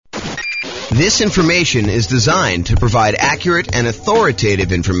This information is designed to provide accurate and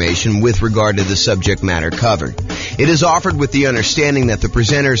authoritative information with regard to the subject matter covered. It is offered with the understanding that the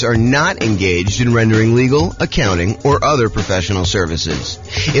presenters are not engaged in rendering legal, accounting, or other professional services.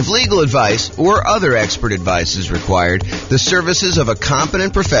 If legal advice or other expert advice is required, the services of a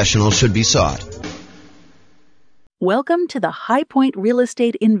competent professional should be sought. Welcome to the High Point Real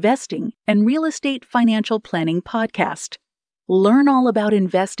Estate Investing and Real Estate Financial Planning Podcast. Learn all about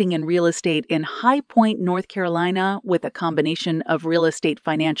investing in real estate in High Point, North Carolina, with a combination of real estate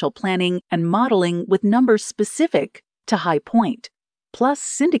financial planning and modeling with numbers specific to High Point, plus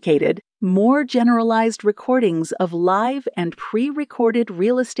syndicated, more generalized recordings of live and pre-recorded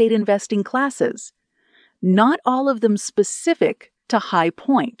real estate investing classes, not all of them specific to High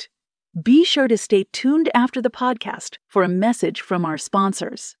Point. Be sure to stay tuned after the podcast for a message from our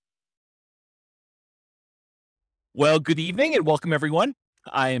sponsors. Well, good evening and welcome everyone.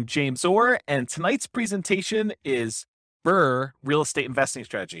 I am James Orr, and tonight's presentation is BRRRR Real Estate Investing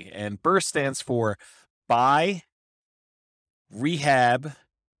Strategy. And BRRRR stands for Buy, Rehab,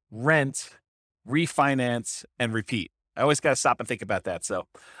 Rent, Refinance, and Repeat. I always got to stop and think about that. So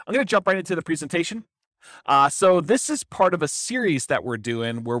I'm going to jump right into the presentation. So this is part of a series that we're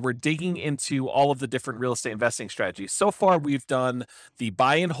doing where we're digging into all of the different real estate investing strategies. So far, we've done the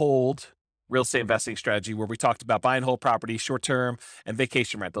buy and hold real estate investing strategy, where we talked about buy and hold property, short-term and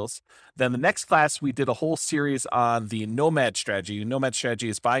vacation rentals. Then the next class, we did a whole series on the nomad strategy. Nomad strategy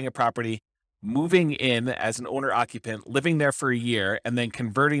is buying a property, moving in as an owner-occupant, living there for a year, and then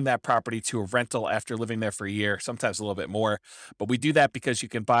converting that property to a rental after living there for a year, sometimes a little bit more. But we do that because you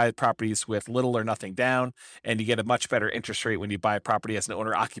can buy properties with little or nothing down, and you get a much better interest rate when you buy a property as an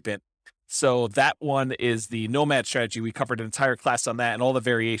owner-occupant. So that one is the nomad strategy. We covered an entire class on that and all the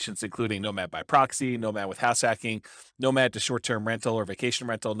variations, including nomad by proxy, nomad with house hacking, nomad to short-term rental or vacation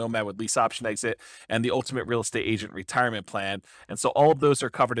rental, nomad with lease option exit, and the ultimate real estate agent retirement plan. And so all of those are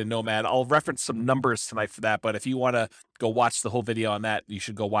covered in nomad. I'll reference some numbers tonight for that, but if you want to go watch the whole video on that, you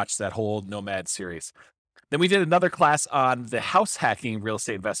should go watch that whole nomad series. Then we did another class on the house hacking real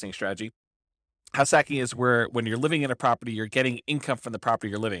estate investing strategy. House hacking is where when you're living in a property, you're getting income from the property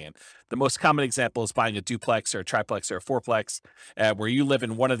you're living in. The most common example is buying a duplex or a triplex or a fourplex, where you live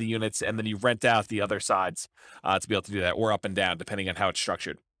in one of the units and then you rent out the other sides to be able to do that, or up and down, depending on how it's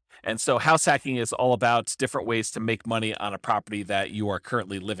structured. And so house hacking is all about different ways to make money on a property that you are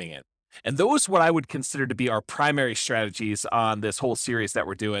currently living in. And those what I would consider to be our primary strategies on this whole series that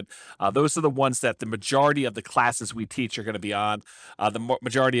we're doing. Those are the ones that the majority of the classes we teach are going to be on, the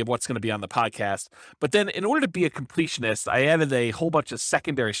majority of what's going to be on the podcast. But then in order to be a completionist, I added a whole bunch of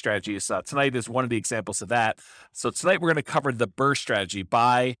secondary strategies. Tonight is one of the examples of that. So tonight we're going to cover the BRRRR strategy: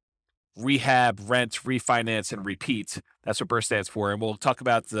 buy, rehab, rent, refinance, and repeat. That's what BRRRR stands for. And we'll talk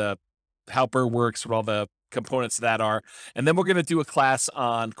about how BRRRR works, what all the components of that are. And then we're going to do a class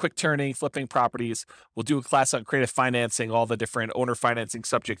on quick turning, flipping properties. We'll do a class on creative financing, all the different owner financing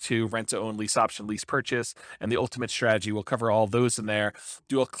subject to rent to own, lease option, lease purchase, and the ultimate strategy. We'll cover all those in there.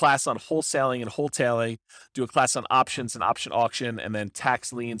 Do a class on wholesaling and wholetailing, do a class on options and option auction, and then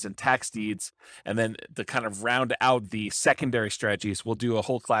tax liens and tax deeds. And then to kind of round out the secondary strategies, we'll do a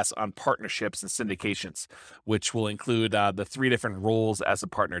whole class on partnerships and syndications, which will include the three different roles as a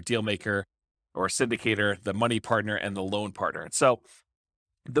partner: deal maker, or syndicator, the money partner, and the loan partner. And so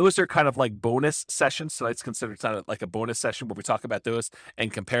those are kind of like bonus sessions. So it's considered kind of like a bonus session where we talk about those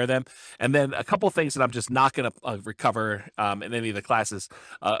and compare them. And then a couple of things that I'm just not going to recover in any of the classes.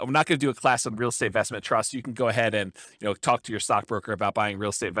 I'm not going to do a class on real estate investment trust. You can go ahead and talk to your stockbroker about buying real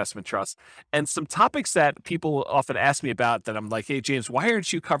estate investment trusts. And some topics that people often ask me about that I'm like, hey, James, why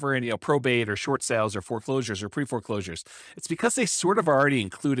aren't you covering probate or short sales or foreclosures or pre-foreclosures? It's because they sort of are already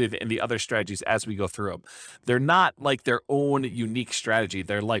included in the other strategies as we go through them. They're not like their own unique strategy.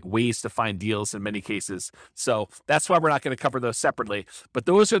 They're like ways to find deals in many cases. So that's why we're not going to cover those separately. But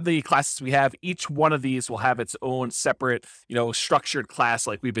those are the classes we have. Each one of these will have its own separate, structured class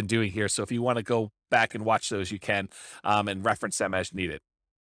like we've been doing here. So if you want to go back and watch those, you can, and reference them as needed.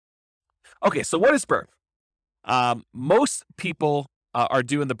 Okay, so what is BRRRR? Most people are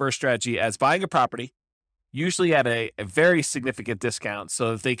doing the BRRRR strategy as buying a property, usually at a very significant discount,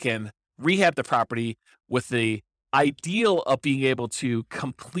 so that they can rehab the property with the ideal of being able to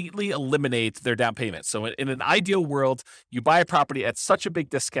completely eliminate their down payment. So in an ideal world, you buy a property at such a big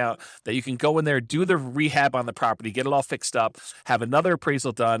discount that you can go in there, do the rehab on the property, get it all fixed up, have another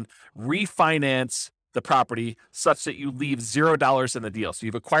appraisal done, refinance the property such that you leave $0 in the deal. So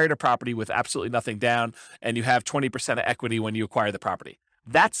you've acquired a property with absolutely nothing down, and you have 20% of equity when you acquire the property.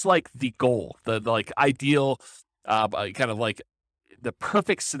 That's like the goal, the like ideal kind of like the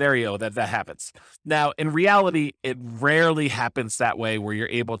perfect scenario that happens. Now, in reality, it rarely happens that way where you're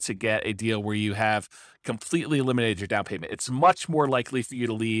able to get a deal where you have completely eliminated your down payment. It's much more likely for you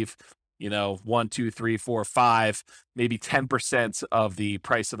to leave, 1, 2, 3, 4, 5, maybe 10% of the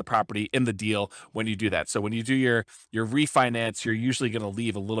price of the property in the deal when you do that. So when you do your refinance, you're usually going to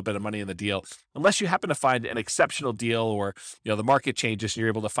leave a little bit of money in the deal, unless you happen to find an exceptional deal, or the market changes and you're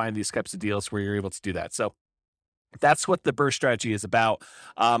able to find these types of deals where you're able to do that. So that's what the BRRRR strategy is about.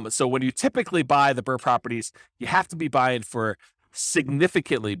 So when you typically buy the BRRRR properties, you have to be buying for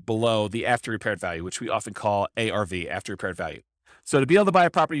significantly below the after repaired value, which we often call ARV, after repaired value. So to be able to buy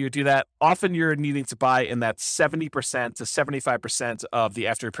a property, you do that. Often you're needing to buy in that 70% to 75% of the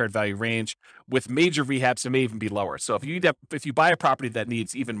after repaired value range. With major rehabs, it may even be lower. So if you buy a property that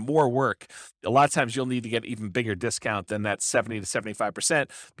needs even more work, a lot of times you'll need to get even bigger discount than that 70 to 75%,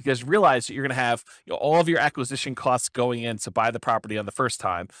 because realize that you're going to have all of your acquisition costs going in to buy the property on the first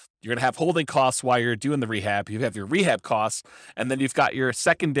time. You're going to have holding costs while you're doing the rehab. You have your rehab costs, and then you've got your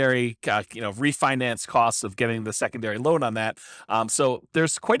secondary, refinance costs of getting the secondary loan on that. So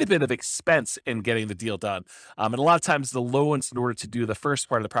there's quite a bit of expense in getting the deal done. And a lot of times the loans, in order to do the first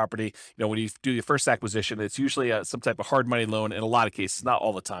part of the property, when you do your first acquisition, it's usually some type of hard money loan in a lot of cases, not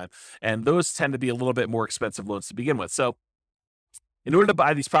all the time. And those tend to be a little bit more expensive loans to begin with. So in order to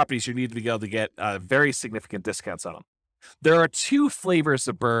buy these properties, you need to be able to get very significant discounts on them. There are two flavors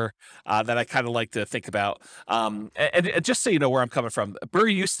of BRRRR that I kind of like to think about. And just so you know where I'm coming from,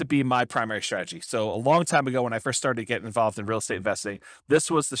 BRRRR used to be my primary strategy. So a long time ago, when I first started getting involved in real estate investing,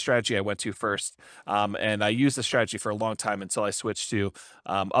 this was the strategy I went to first. And I used the strategy for a long time until I switched to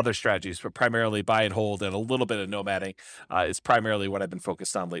other strategies, but primarily buy and hold and a little bit of nomading is primarily what I've been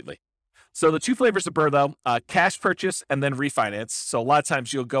focused on lately. So the two flavors of BRRRR, though, cash purchase and then refinance. So a lot of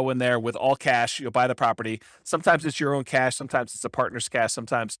times you'll go in there with all cash, you'll buy the property. Sometimes it's your own cash, sometimes it's a partner's cash,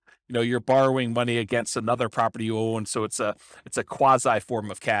 sometimes you're borrowing money against another property you own. So it's a quasi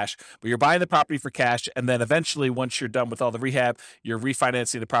form of cash, but you're buying the property for cash, and then eventually, once you're done with all the rehab, you're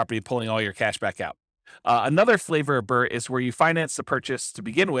refinancing the property and pulling all your cash back out. Another flavor of BRRRR is where you finance the purchase to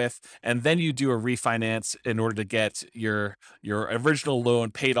begin with, and then you do a refinance in order to get your original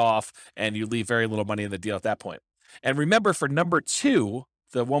loan paid off, and you leave very little money in the deal at that point. And remember, for number two,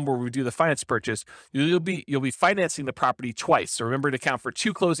 the one where we do the finance purchase, you'll be financing the property twice. So remember to account for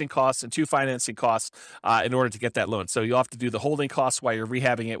 2 closing costs and 2 financing costs in order to get that loan. So you'll have to do the holding costs while you're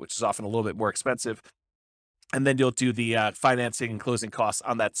rehabbing it, which is often a little bit more expensive. And then you'll do the financing and closing costs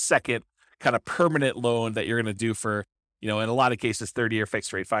on that second kind of permanent loan that you're going to do for, in a lot of cases, 30-year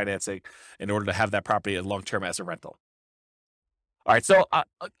fixed rate financing in order to have that property long-term as a rental. All right, so I'm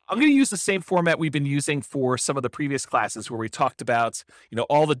going to use the same format we've been using for some of the previous classes where we talked about,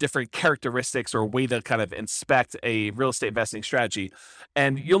 all the different characteristics or way to kind of inspect a real estate investing strategy.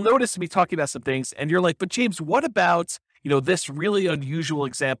 And you'll notice me talking about some things, and you're like, but James, what about this really unusual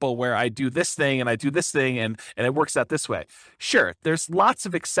example where I do this thing and I do this thing and it works out this way? Sure, there's lots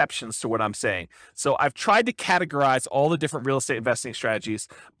of exceptions to what I'm saying. So I've tried to categorize all the different real estate investing strategies,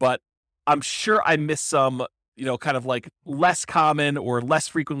 but I'm sure I missed some, kind of like less common or less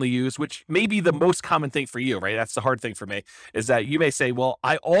frequently used, which may be the most common thing for you, right? That's the hard thing for me, is that you may say, well,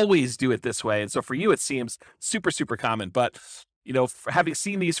 I always do it this way. And so for you, it seems super, super common. But having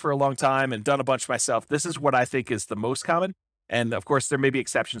seen these for a long time and done a bunch myself, this is what I think is the most common. And of course, there may be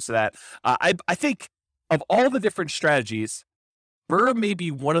exceptions to that. I think of all the different strategies, BRRRR may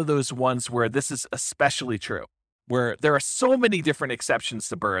be one of those ones where this is especially true, where there are so many different exceptions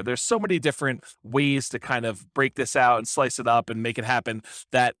to BRRRR. There's so many different ways to kind of break this out and slice it up and make it happen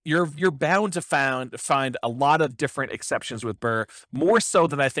that you're bound to find a lot of different exceptions with BRRRR, more so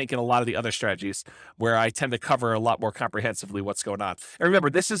than I think in a lot of the other strategies where I tend to cover a lot more comprehensively what's going on. And remember,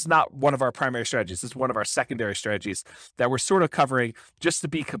 this is not one of our primary strategies. This is one of our secondary strategies that we're sort of covering just to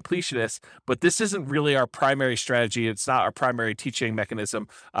be completionist, but this isn't really our primary strategy. It's not our primary teaching mechanism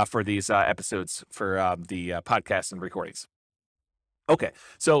for these episodes for the podcast and recordings. Okay,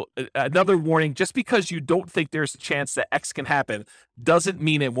 so another warning, just because you don't think there's a chance that X can happen doesn't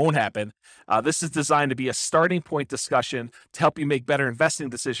mean it won't happen. This is designed to be a starting point discussion to help you make better investing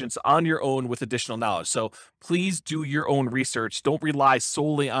decisions on your own with additional knowledge. So please do your own research. Don't rely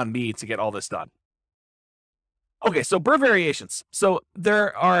solely on me to get all this done. Okay, so BRRRR variations. So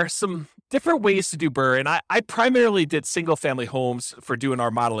there are some different ways to do BRRRR, and I primarily did single-family homes for doing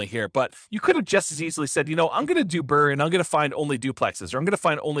our modeling here, but you could have just as easily said, I'm going to do BRRRR, and I'm going to find only duplexes, or I'm going to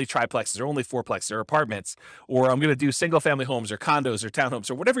find only triplexes, or only fourplexes, or apartments, or I'm going to do single-family homes, or condos, or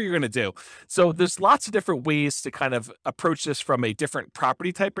townhomes, or whatever you're going to do. So there's lots of different ways to kind of approach this from a different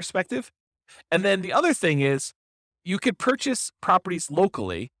property type perspective. And then the other thing is, you could purchase properties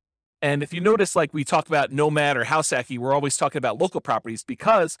locally. And if you notice, like we talk about nomad or house hacking, we're always talking about local properties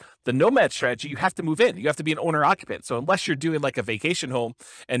because the nomad strategy, you have to move in. You have to be an owner occupant. So unless you're doing like a vacation home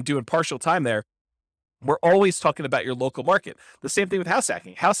and doing partial time there, we're always talking about your local market. The same thing with house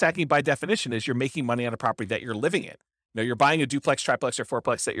hacking. House hacking, by definition, is you're making money on a property that you're living in. You're buying a duplex, triplex, or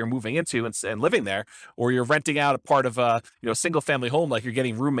fourplex that you're moving into and living there, or you're renting out a part of a single family home, like you're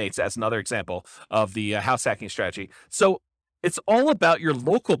getting roommates, as another example of the house hacking strategy. So it's all about your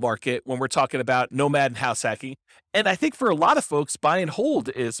local market when we're talking about nomad and house hacking. And I think for a lot of folks, buy and hold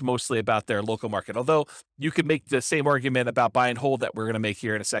is mostly about their local market. Although you could make the same argument about buy and hold that we're going to make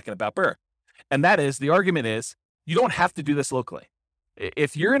here in a second about BRRRR. And that is, the argument is, you don't have to do this locally.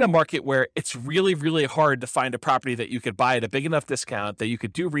 If you're in a market where it's really, really hard to find a property that you could buy at a big enough discount that you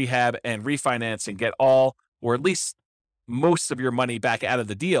could do rehab and refinance and get all, or at least most of your money back out of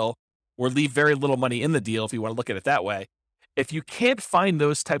the deal, or leave very little money in the deal, if you want to look at it that way. If you can't find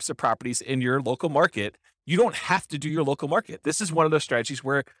those types of properties in your local market, you don't have to do your local market. This is one of those strategies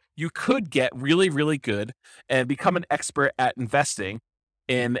where you could get really, really good and become an expert at investing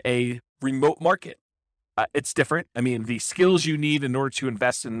in a remote market. It's different. I mean, the skills you need in order to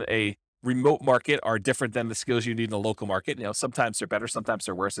invest in a remote market are different than the skills you need in a local market. Sometimes they're better, sometimes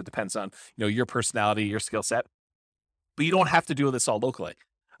they're worse. It depends on, your personality, your skill set. But you don't have to do this all locally.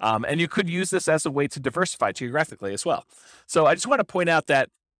 And you could use this as a way to diversify geographically as well. So I just want to point out that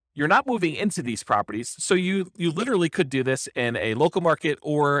you're not moving into these properties. So you literally could do this in a local market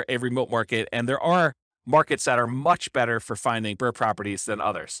or a remote market. And there are markets that are much better for finding BRRRR properties than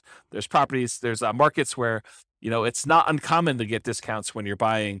others. There's markets where, it's not uncommon to get discounts when you're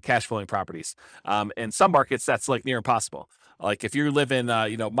buying cash flowing properties. In some markets, that's like near impossible. Like if you live in,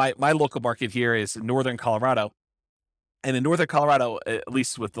 my local market here is northern Colorado. And in northern Colorado, at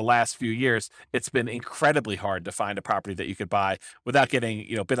least with the last few years, it's been incredibly hard to find a property that you could buy without getting,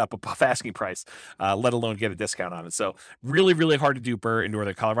 bid up above asking price, let alone get a discount on it. So really, really hard to do BRRRR in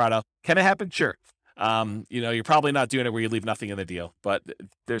northern Colorado. Can it happen? Sure. You're probably not doing it where you leave nothing in the deal, but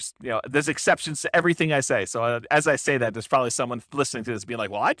there's exceptions to everything I say. So as I say that, there's probably someone listening to this being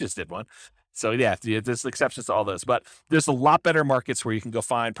like, well, I just did one. So yeah, there's exceptions to all those, but there's a lot better markets where you can go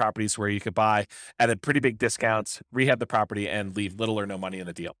find properties where you could buy at a pretty big discount, rehab the property, and leave little or no money in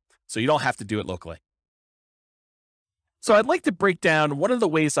the deal. So you don't have to do it locally. So I'd like to break down one of the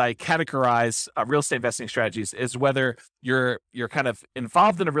ways I categorize real estate investing strategies is whether you're kind of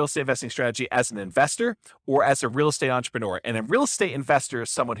involved in a real estate investing strategy as an investor or as a real estate entrepreneur. And a real estate investor is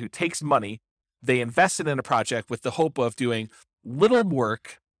someone who takes money, they invest it in a project with the hope of doing little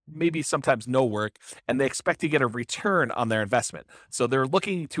work, maybe sometimes no work, and they expect to get a return on their investment. So they're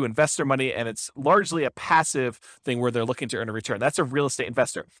looking to invest their money, and it's largely a passive thing where they're looking to earn a return. That's a real estate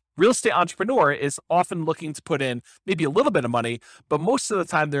investor. Real estate entrepreneur is often looking to put in maybe a little bit of money, but most of the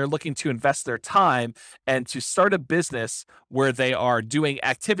time they're looking to invest their time and to start a business where they are doing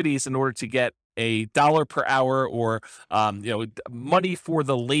activities in order to get a dollar per hour or money for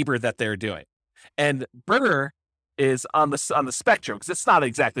the labor that they're doing. And BRRRR is on the spectrum, because it's not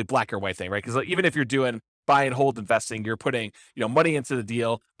exactly black or white thing, right? Because even if you're doing buy and hold investing, you're putting money into the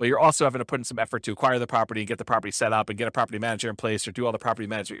deal, but you're also having to put in some effort to acquire the property and get the property set up and get a property manager in place or do all the property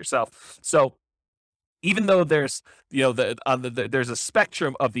management yourself. So even though there's there's a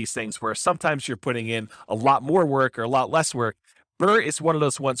spectrum of these things where sometimes you're putting in a lot more work or a lot less work, BRRRR is one of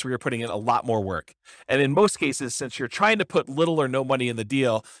those ones where you're putting in a lot more work. And in most cases, since you're trying to put little or no money in the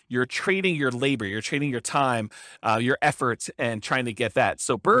deal, you're trading your labor, you're trading your time, your effort, and trying to get that.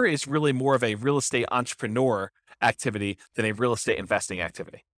 So BRRRR is really more of a real estate entrepreneur activity than a real estate investing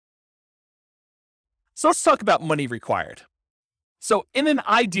activity. So let's talk about money required. So in an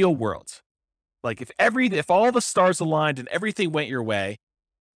ideal world, like if all the stars aligned and everything went your way,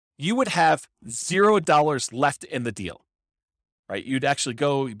 you would have $0 left in the deal. Right? You'd actually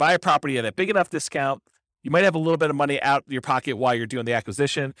go buy a property at a big enough discount. You might have a little bit of money out of your pocket while you're doing the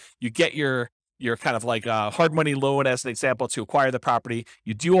acquisition. You get your kind of like a hard money loan, as an example, to acquire the property.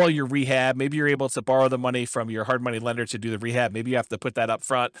 You do all your rehab. Maybe you're able to borrow the money from your hard money lender to do the rehab. Maybe you have to put that up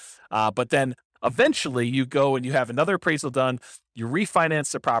front. But then eventually you go and you have another appraisal done. You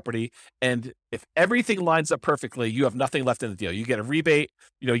refinance the property. And if everything lines up perfectly, you have nothing left in the deal. You get a rebate.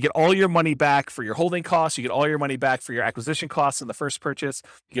 You get all your money back for your holding costs. You get all your money back for your acquisition costs in the first purchase.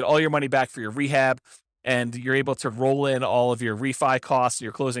 You get all your money back for your rehab. And you're able to roll in all of your refi costs,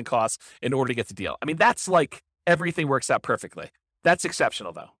 your closing costs in order to get the deal. I mean, that's like everything works out perfectly. That's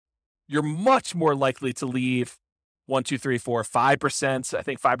exceptional, though. You're much more likely to leave 1, 2, 3, 4, 5%. I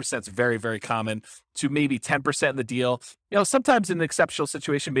think 5% is very, very common, to maybe 10% in the deal. Sometimes in an exceptional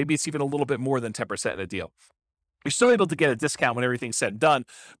situation, maybe it's even a little bit more than 10% in a deal. You're still able to get a discount when everything's said and done,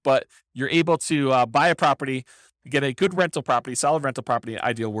 but you're able to buy a property, get a good rental property, solid rental property in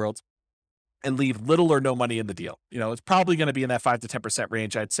ideal world, and leave little or no money in the deal. It's probably going to be in that 5 to 10%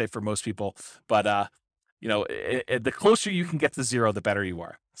 range, I'd say, for most people. But the closer you can get to zero, the better you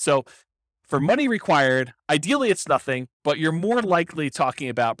are. So for money required, ideally it's nothing, but you're more likely talking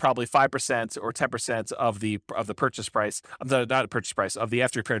about probably 5% or 10% of the purchase price, not purchase price, of the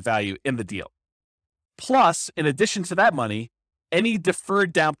after repaired value in the deal. Plus, in addition to that money, any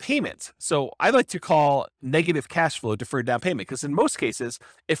deferred down payment. So I like to call negative cash flow deferred down payment, because in most cases,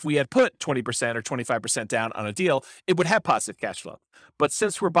 if we had put 20% or 25% down on a deal, it would have positive cash flow. But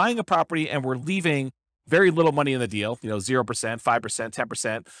since we're buying a property and we're leaving very little money in the deal, 0%,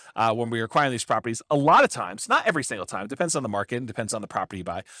 5%, 10%, when we're acquiring these properties, a lot of times, not every single time, depends on the market and depends on the property you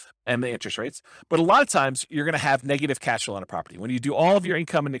buy and the interest rates, but a lot of times you're going to have negative cash flow on a property. When you do all of your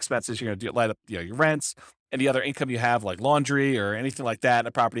income and expenses, you're going to light up your rents, any other income you have, like laundry or anything like that in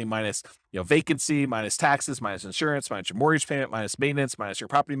a property, minus vacancy, minus taxes, minus insurance, minus your mortgage payment, minus maintenance, minus your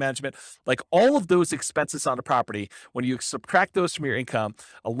property management, like all of those expenses on a property, when you subtract those from your income,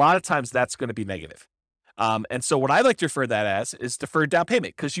 a lot of times that's going to be negative. And so what I like to refer to that as is deferred down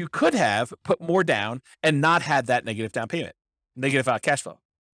payment, because you could have put more down and not had that negative down payment, negative cash flow.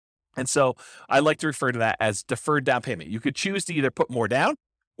 And so I like to refer to that as deferred down payment. You could choose to either put more down,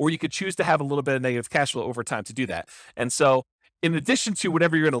 or you could choose to have a little bit of negative cash flow over time to do that. And so in addition to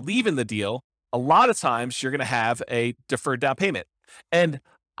whatever you're going to leave in the deal, a lot of times you're going to have a deferred down payment. And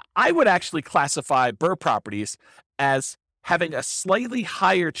I would actually classify BRRRR properties as having a slightly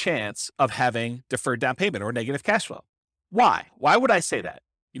higher chance of having deferred down payment or negative cash flow. Why? Why would I say that?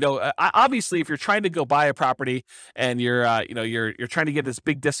 Obviously, if you're trying to go buy a property and you're trying to get this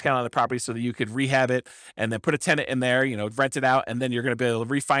big discount on the property so that you could rehab it and then put a tenant in there, rent it out, and then you're going to be able to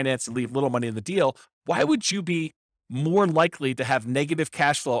refinance and leave little money in the deal, why would you be more likely to have negative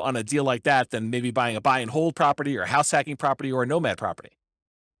cash flow on a deal like that than maybe buying a buy and hold property or a house hacking property or a nomad property?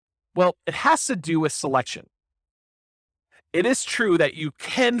 Well, it has to do with selection. It is true that you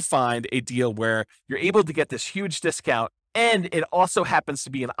can find a deal where you're able to get this huge discount and it also happens to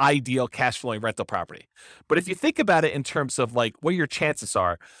be an ideal cash flowing rental property. But if you think about it in terms of like what your chances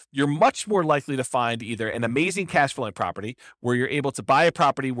are, you're much more likely to find either an amazing cash flowing property where you're able to buy a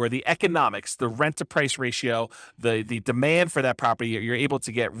property where the economics, the rent to price ratio, the demand for that property, you're able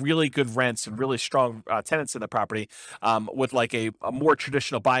to get really good rents and really strong tenants in the property, with like a more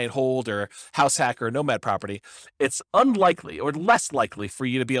traditional buy and hold or house hack or nomad property. It's unlikely or less likely for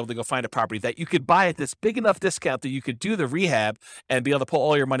you to be able to go find a property that you could buy at this big enough discount that you could do the rehab and be able to pull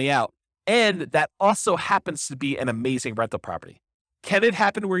all your money out. And that also happens to be an amazing rental property. Can it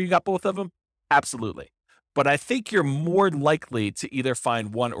happen where you got both of them? Absolutely. But I think you're more likely to either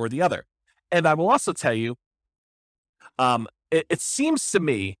find one or the other. And I will also tell you, it seems to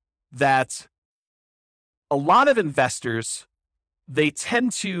me that a lot of investors, they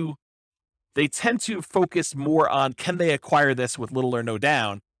tend to focus more on can they acquire this with little or no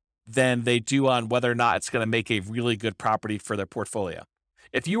down than they do on whether or not it's going to make a really good property for their portfolio.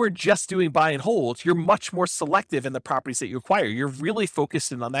 If you are just doing buy and hold, you're much more selective in the properties that you acquire. You're really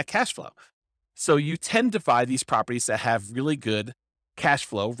focused in on that cash flow. So you tend to buy these properties that have really good cash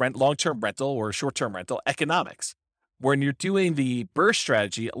flow, long-term rental or short-term rental economics. When you're doing the BRRRR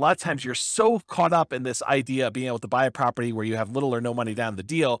strategy, a lot of times you're so caught up in this idea of being able to buy a property where you have little or no money down the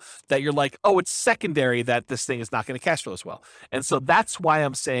deal that you're like, oh, it's secondary that this thing is not going to cash flow as well. And so that's why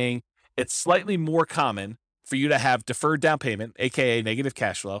I'm saying it's slightly more common for you to have deferred down payment, aka negative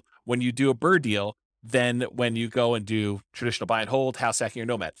cash flow, when you do a BRRRR deal than when you go and do traditional buy and hold, house hacking, or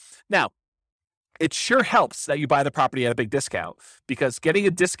nomad. Now, it sure helps that you buy the property at a big discount, because getting a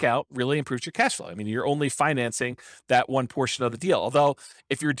discount really improves your cash flow. I mean, you're only financing that one portion of the deal. Although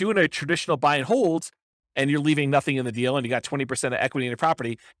if you're doing a traditional buy and hold and you're leaving nothing in the deal and you got 20% of equity in your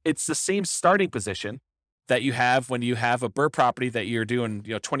property, it's the same starting position that you have when you have a BRRRR property that you're doing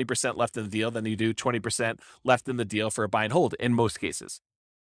 20% left in the deal, then you do 20% left in the deal for a buy and hold in most cases.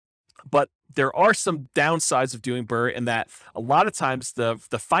 But there are some downsides of doing BRRRR in that a lot of times the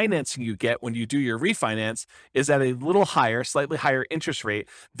financing you get when you do your refinance is at a little higher, slightly higher interest rate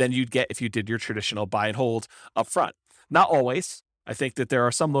than you'd get if you did your traditional buy and hold up front. Not always. I think that there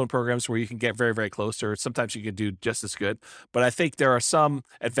are some loan programs where you can get very, very close, or sometimes you can do just as good. But I think there are some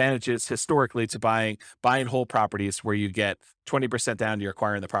advantages historically to buying buy and hold properties where you get 20% down, you're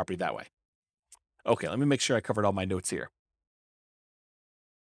acquiring the property that way. Okay, let me make sure I covered all my notes here.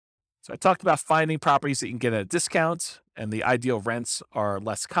 So I talked about finding properties that you can get at a discount, and the ideal rents are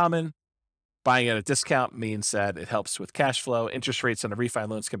less common. Buying at a discount means that it helps with cash flow. Interest rates on the refi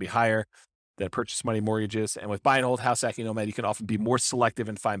loans can be higher. than purchase money mortgages. And with buy and hold, house hacking, nomad, you can often be more selective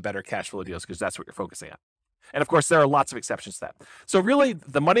and find better cash flow deals because that's what you're focusing on. And of course, there are lots of exceptions to that. So really,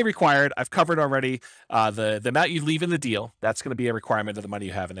 the money required, I've covered already. The amount you leave in the deal, that's going to be a requirement of the money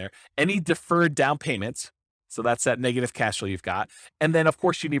you have in there. Any deferred down payments, so that's that negative cash flow you've got. And then, of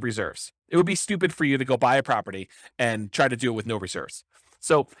course, you need reserves. It would be stupid for you to go buy a property and try to do it with no reserves.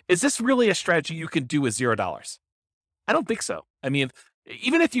 So is this really a strategy you can do with $0? I don't think so. I mean,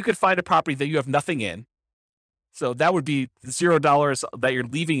 even if you could find a property that you have nothing in, so that would be $0 that you're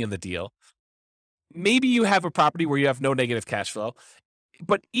leaving in the deal. Maybe you have a property where you have no negative cash flow,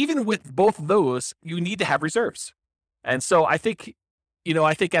 but even with both of those, you need to have reserves. And so I think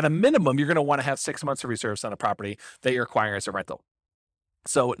at a minimum, you're going to want to have 6 months of reserves on a property that you're acquiring as a rental.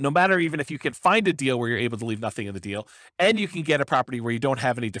 So no matter even if you can find a deal where you're able to leave nothing in the deal and you can get a property where you don't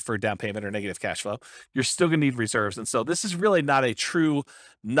have any deferred down payment or negative cash flow, you're still going to need reserves. And so this is really not a true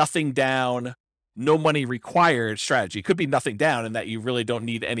nothing down, no money required strategy. It could be nothing down in that you really don't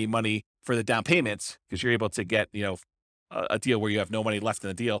need any money for the down payments because you're able to get, a deal where you have no money left in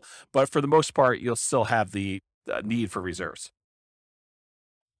the deal. But for the most part, you'll still have the need for reserves.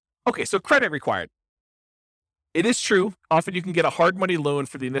 Okay, so credit required. It is true. Often you can get a hard money loan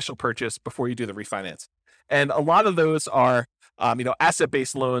for the initial purchase before you do the refinance. And a lot of those are,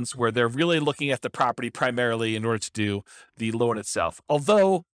 asset-based loans where they're really looking at the property primarily in order to do the loan itself.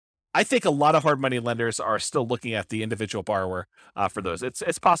 Although I think a lot of hard money lenders are still looking at the individual borrower for those.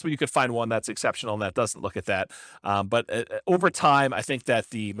 It's possible you could find one that's exceptional and that doesn't look at that. But over time, I think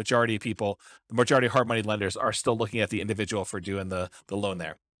that the majority of hard money lenders are still looking at the individual for doing the loan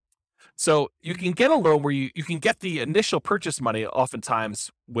there. So you can get a loan where you can get the initial purchase money oftentimes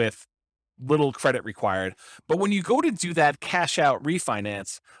with little credit required. But when you go to do that cash out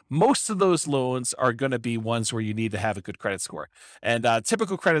refinance, most of those loans are going to be ones where you need to have a good credit score. And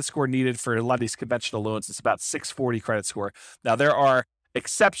typical credit score needed for a lot of these conventional loans is about 640 credit score. Now, there are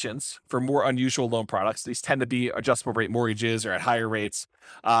exceptions for more unusual loan products. These tend to be adjustable rate mortgages or at higher rates,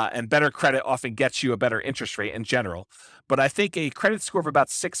 and better credit often gets you a better interest rate in general. But I think a credit score of about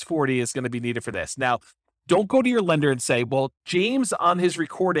 640 is going to be needed for this. Now, don't go to your lender and say, well, James on his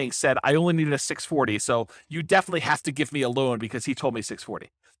recording said I only needed a 640, so you definitely have to give me a loan because he told me 640.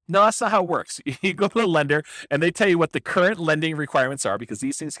 No, that's not how it works. You go to the lender and they tell you what the current lending requirements are because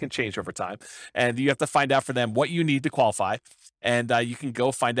these things can change over time. And you have to find out for them what you need to qualify. And you can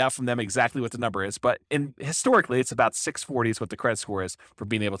go find out from them exactly what the number is. But historically, it's about 640 is what the credit score is for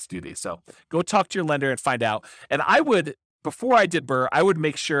being able to do these. So go talk to your lender and find out. And before I did BRRRR, I would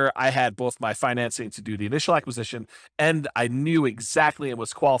make sure I had both my financing to do the initial acquisition and I knew exactly and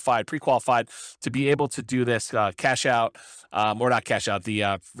was pre-qualified to be able to do this cash out, or not cash out, the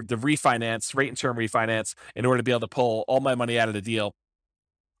refinance, rate and term refinance in order to be able to pull all my money out of the deal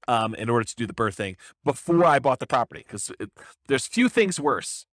in order to do the BRRRR thing before I bought the property. Because there's few things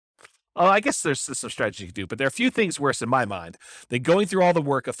worse. I guess there's some strategy you can do, but there are a few things worse in my mind than going through all the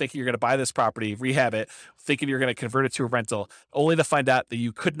work of thinking you're going to buy this property, rehab it, thinking you're going to convert it to a rental, only to find out that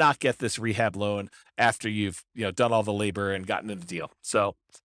you could not get this rehab loan after you've done all the labor and gotten in the deal. So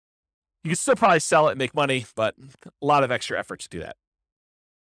you can still probably sell it and make money, but a lot of extra effort to do that.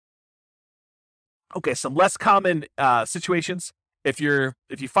 Okay, some less common situations. If you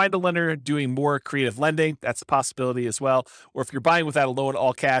find a lender doing more creative lending, that's a possibility as well. Or if you're buying without a loan,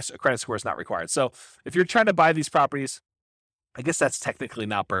 all cash, a credit score is not required. So if you're trying to buy these properties, I guess that's technically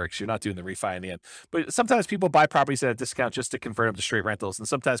not BRRRR because you're not doing the refi in the end. But sometimes people buy properties at a discount just to convert them to straight rentals. And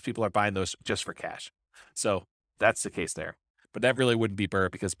sometimes people are buying those just for cash. So that's the case there. But that really wouldn't be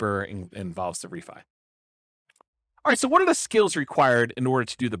BRRRR because BRRRR involves the refi. All right, so what are the skills required in order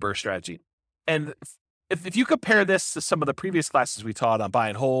to do the BRRRR strategy? And if you compare this to some of the previous classes we taught on buy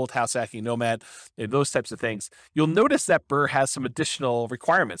and hold, house hacking, nomad, those types of things, you'll notice that BRRRR has some additional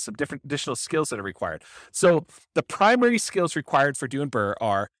requirements, some different additional skills that are required. So the primary skills required for doing BRRRR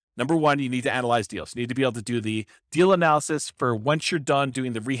are, number one, you need to analyze deals. You need to be able to do the deal analysis for once you're done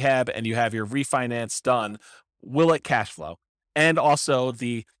doing the rehab and you have your refinance done, will it cash flow? And also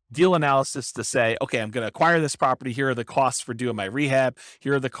the deal analysis to say, okay, I'm going to acquire this property. Here are the costs for doing my rehab.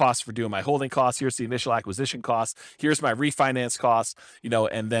 Here are the costs for doing my holding costs. Here's the initial acquisition costs. Here's my refinance costs,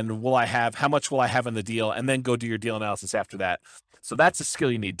 and then how much will I have in the deal? And then go do your deal analysis after that. So that's a skill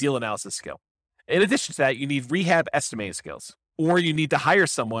you need, deal analysis skill. In addition to that, you need rehab estimating skills, or you need to hire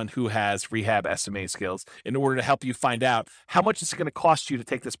someone who has rehab estimating skills in order to help you find out how much is it going to cost you to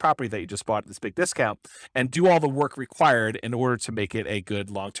take this property that you just bought at this big discount and do all the work required in order to make it a good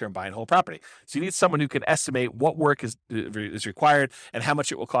long-term buy and hold property. So you need someone who can estimate what work is required and how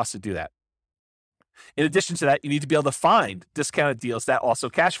much it will cost to do that. In addition to that, you need to be able to find discounted deals that also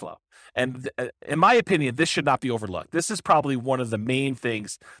cash flow. And in my opinion, this should not be overlooked. This is probably one of the main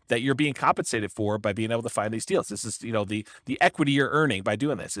things that you're being compensated for by being able to find these deals. This is, the equity you're earning by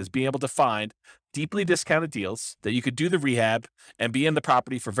doing this, is being able to find deeply discounted deals that you could do the rehab and be in the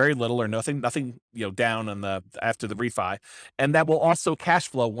property for very little or nothing, down on after the refi. And that will also cash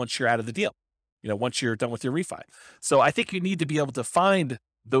flow once you're out of the deal, once you're done with your refi. So I think you need to be able to find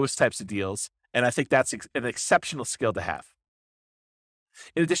those types of deals. And I think that's an exceptional skill to have.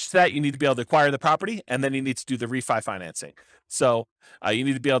 In addition to that, you need to be able to acquire the property, and then you need to do the refi financing. So you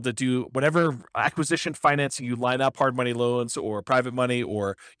need to be able to do whatever acquisition financing you line up, hard money loans or private money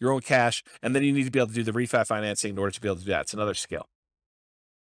or your own cash, and then you need to be able to do the refi financing in order to be able to do that. It's another skill.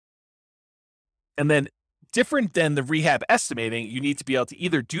 And then different than the rehab estimating, you need to be able to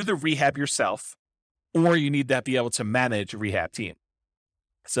either do the rehab yourself or you need to be able to manage a rehab team.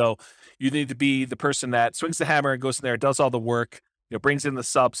 So you need to be the person that swings the hammer and goes in there, does all the work, brings in the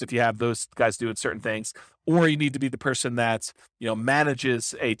subs if you have those guys doing certain things, or you need to be the person that,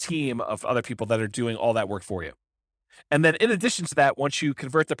 manages a team of other people that are doing all that work for you. And then in addition to that, once you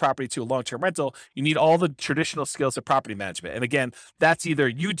convert the property to a long-term rental, you need all the traditional skills of property management. And again, that's either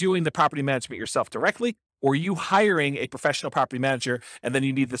you doing the property management yourself directly or you hiring a professional property manager, and then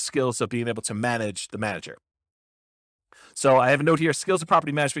you need the skills of being able to manage the manager. So I have a note here, skills of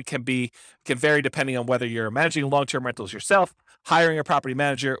property management can vary depending on whether you're managing long-term rentals yourself, hiring a property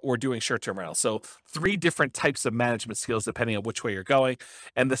manager, or doing short-term rentals. So 3 different types of management skills depending on which way you're going.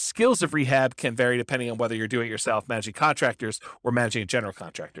 And the skills of rehab can vary depending on whether you're doing it yourself, managing contractors, or managing a general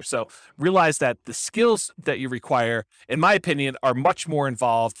contractor. So realize that the skills that you require, in my opinion, are much more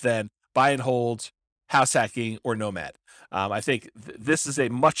involved than buy and hold, house hacking, or nomad. I think this is a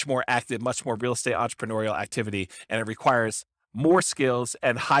much more active, much more real estate entrepreneurial activity, and it requires more skills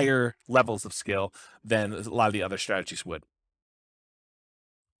and higher levels of skill than a lot of the other strategies would.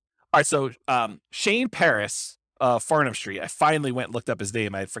 All right, so Shane Paris, Farnham Street, I finally went and looked up his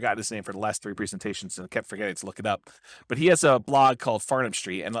name. I had forgotten his name for the last 3 presentations and kept forgetting to look it up. But he has a blog called Farnham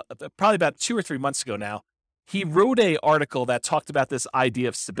Street, and probably about 2 or 3 months ago now, he wrote an article that talked about this idea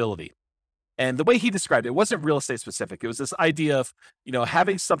of stability. And the way he described it wasn't real estate specific. It was this idea of,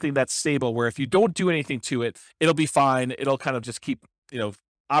 having something that's stable where if you don't do anything to it, it'll be fine. It'll kind of just keep,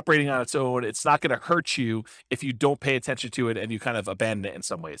 operating on its own. It's not going to hurt you if you don't pay attention to it and you kind of abandon it in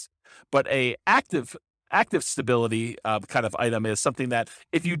some ways. But a active stability kind of item is something that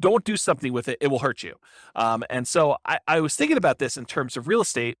if you don't do something with it, it will hurt you. And so I was thinking about this in terms of real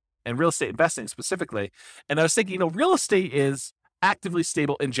estate and real estate investing specifically. And I was thinking, real estate is actively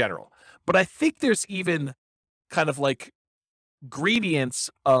stable in general. But I think there's even kind of like gradients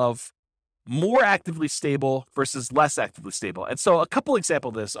of more actively stable versus less actively stable. And so a couple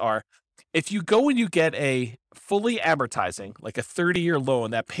examples of this are, if you go and you get a fully amortizing, like a 30-year loan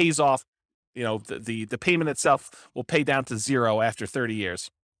that pays off, the payment itself will pay down to 0 after 30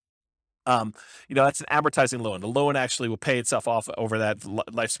 years. That's an amortizing loan. The loan actually will pay itself off over that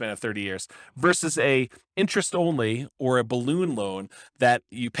lifespan of 30 years versus a interest only or a balloon loan that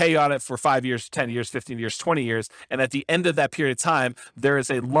you pay on it for 5 years, 10 years, 15 years, 20 years. And at the end of that period of time, there is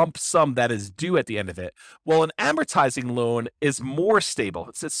a lump sum that is due at the end of it. Well, an amortizing loan is more stable.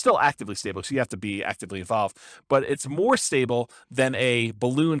 It's still actively stable, so you have to be actively involved, but it's more stable than a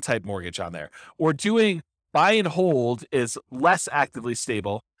balloon type mortgage on there. Or doing buy and hold is less actively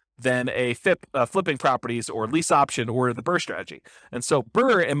stable than a flipping properties or lease option or the BRRRR strategy. And so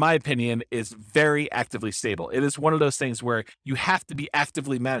BRRRR, in my opinion, is very actively stable. It is one of those things where you have to be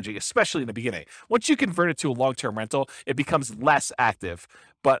actively managing, especially in the beginning. Once you convert it to a long-term rental, it becomes less active.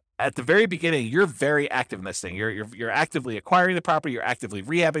 But at the very beginning, you're very active in this thing. You're actively acquiring the property, you're actively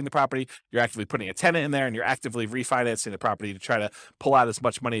rehabbing the property, you're actively putting a tenant in there, and you're actively refinancing the property to try to pull out as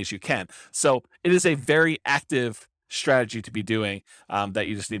much money as you can. So it is a very active strategy to be doing that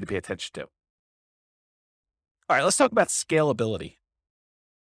you just need to pay attention to. All right, let's talk about scalability.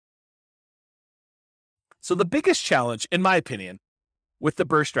 So the biggest challenge, in my opinion, with the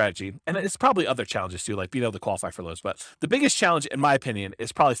BRRRR strategy, and it's probably other challenges too, like being able to qualify for loans, but the biggest challenge, in my opinion,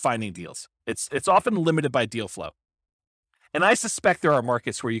 is probably finding deals. It's often limited by deal flow. And I suspect there are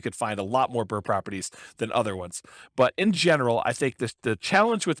markets where you could find a lot more BRRRR properties than other ones. But in general, I think the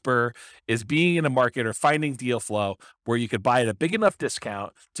challenge with BRRRR is being in a market or finding deal flow where you could buy at a big enough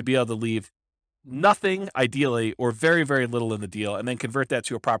discount to be able to leave nothing, ideally, or very, very little in the deal, and then convert that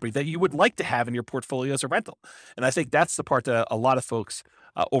to a property that you would like to have in your portfolio as a rental. And I think that's the part that a lot of folks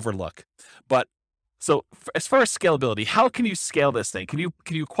overlook. But So as far as scalability, how can you scale this thing? Can you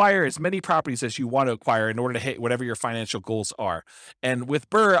acquire as many properties as you want to acquire in order to hit whatever your financial goals are? And with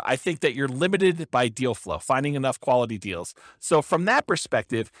BRRRR, I think that you're limited by deal flow, finding enough quality deals. So from that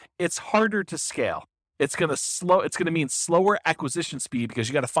perspective, it's harder to scale. It's going to mean slower acquisition speed because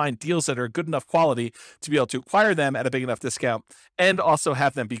you got to find deals that are good enough quality to be able to acquire them at a big enough discount and also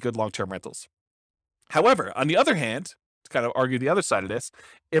have them be good long-term rentals. However, on the other hand, to kind of argue the other side of this,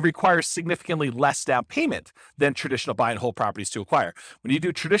 it requires significantly less down payment than traditional buy and hold properties to acquire. When you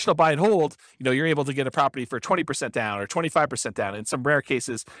do traditional buy and hold, you're able to get a property for 20% down or 25% down. In some rare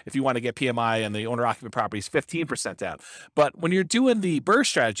cases, if you want to get PMI and the owner occupant properties, 15% down. But when you're doing the BRRRR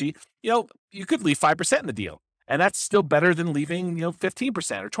strategy, you could leave 5% in the deal. And that's still better than leaving,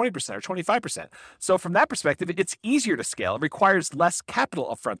 15% or 20% or 25%. So from that perspective, it's easier to scale. It requires less capital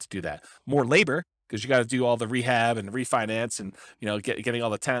upfront to do that. More labor, because you got to do all the rehab and refinance and, getting all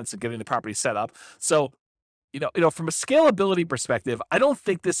the tenants and getting the property set up. So, from a scalability perspective, I don't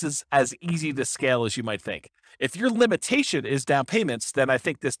think this is as easy to scale as you might think. If your limitation is down payments, then I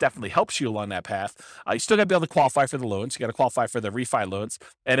think this definitely helps you along that path. You still got to be able to qualify for the loans. You got to qualify for the refi loans.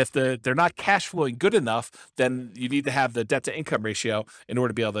 And if they're not cash flowing good enough, then you need to have the debt to income ratio in order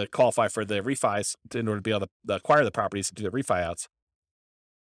to be able to qualify for the refis, in order to be able to acquire the properties and do the refi outs.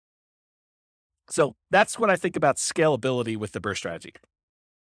 So that's what I think about scalability with the BRRRR strategy.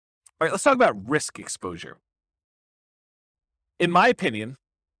 All right, let's talk about risk exposure. In my opinion,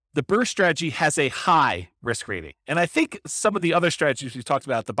 the BRRRR strategy has a high risk rating. And I think some of the other strategies we talked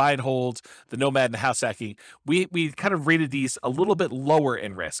about, the buy and hold, the nomad and the house hacking, we kind of rated these a little bit lower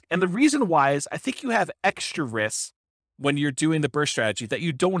in risk. And the reason why is I think you have extra risks when you're doing the BRRRR strategy that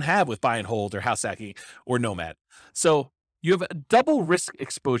you don't have with buy and hold or house hacking or nomad. So you have a double risk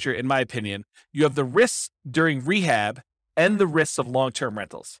exposure, in my opinion. You have the risks during rehab and the risks of long-term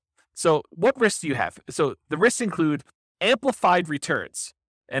rentals. So what risks do you have? So the risks include amplified returns,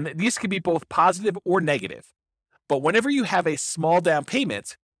 and these can be both positive or negative. But whenever you have a small down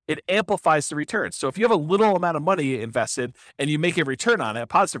payment, it amplifies the returns. So if you have a little amount of money invested and you make a return on it, a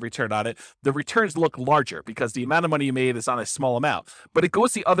positive return on it, the returns look larger because the amount of money you made is on a small amount. But it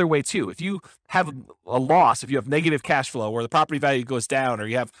goes the other way too. If you have a loss, if you have negative cash flow or the property value goes down or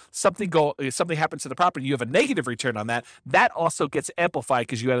you have something happens to the property, you have a negative return on that, that also gets amplified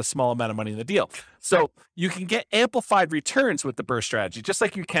because you had a small amount of money in the deal. So you can get amplified returns with the BRRRR strategy, just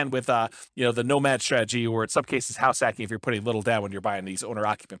like you can with the nomad strategy, or in some cases house hacking if you're putting little down when you're buying these owner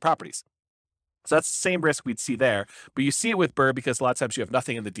occupant properties. So that's the same risk we'd see there, but you see it with BRRRR because a lot of times you have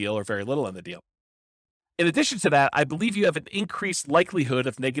nothing in the deal or very little in the deal. In addition to that, I believe you have an increased likelihood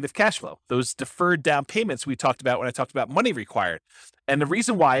of negative cash flow, those deferred down payments we talked about when I talked about money required. And the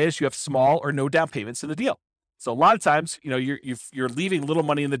reason why is you have small or no down payments in the deal. So a lot of times, you're leaving little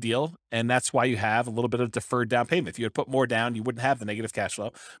money in the deal, and that's why you have a little bit of deferred down payment. If you had put more down, you wouldn't have the negative cash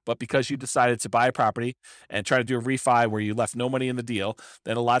flow. But because you decided to buy a property and try to do a refi where you left no money in the deal,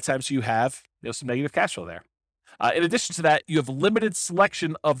 then a lot of times you have some negative cash flow there. In addition to that, you have limited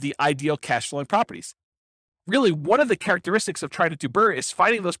selection of the ideal cash flowing properties. Really, one of the characteristics of trying to do BRRRR is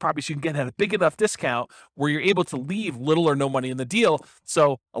finding those properties you can get at a big enough discount where you're able to leave little or no money in the deal.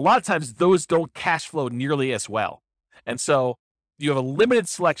 So a lot of times those don't cash flow nearly as well. And so you have a limited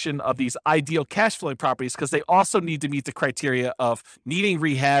selection of these ideal cash flowing properties because they also need to meet the criteria of needing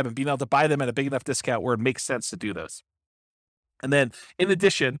rehab and being able to buy them at a big enough discount where it makes sense to do those. And then in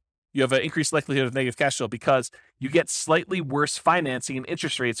addition, you have an increased likelihood of negative cash flow because you get slightly worse financing and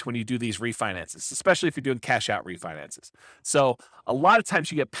interest rates when you do these refinances, especially if you're doing cash out refinances. So a lot of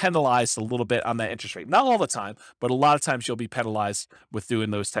times you get penalized a little bit on that interest rate. Not all the time, but a lot of times you'll be penalized with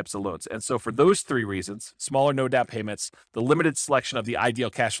doing those types of loans. And so for those three reasons, smaller no down payments, the limited selection of the ideal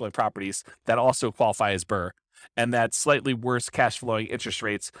cash flowing properties that also qualify as BRRRR, and that slightly worse cash flowing interest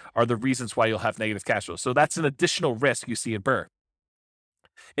rates are the reasons why you'll have negative cash flow. So that's an additional risk you see in BRRRR.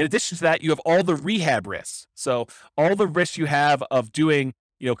 In addition to that, you have all the rehab risks. So all the risks you have of doing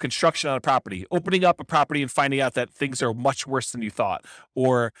construction on a property, opening up a property and finding out that things are much worse than you thought,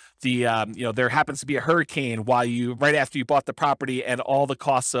 or there happens to be a hurricane right after you bought the property and all the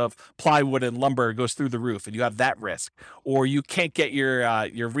costs of plywood and lumber goes through the roof and you have that risk, or you can't get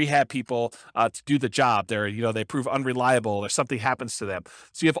your rehab people to do the job. They prove unreliable or something happens to them.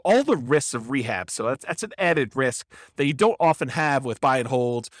 So you have all the risks of rehab. So that's an added risk that you don't often have with buy and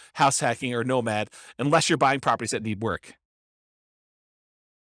hold, house hacking, or nomad, unless you're buying properties that need work.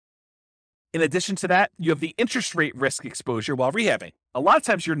 In addition to that, you have the interest rate risk exposure while rehabbing. A lot of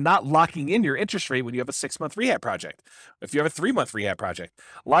times you're not locking in your interest rate when you have a 6-month rehab project. If you have a 3-month rehab project,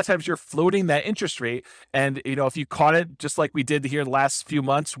 a lot of times you're floating that interest rate. And, if you caught it, just like we did here the last few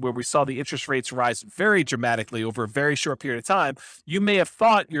months where we saw the interest rates rise very dramatically over a very short period of time, you may have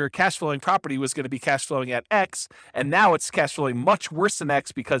thought your cash flowing property was going to be cash flowing at X. And now it's cash flowing much worse than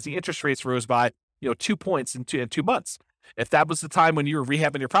X because the interest rates rose by, 2 points in 2 months. If that was the time when you were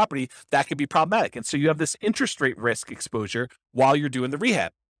rehabbing your property, that could be problematic. And so you have this interest rate risk exposure while you're doing the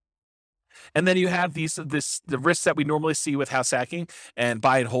rehab. And then you have the risks that we normally see with house hacking and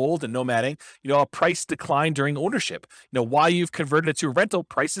buy and hold and nomading, a price decline during ownership. While you've converted it to a rental,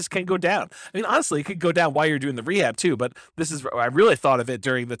 prices can go down. I mean, honestly, it could go down while you're doing the rehab too, but I really thought of it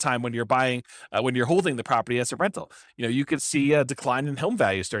during the time when you're buying, when you're holding the property as a rental. You could see a decline in home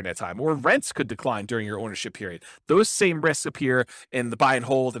values during that time, or rents could decline during your ownership period. Those same risks appear in the buy and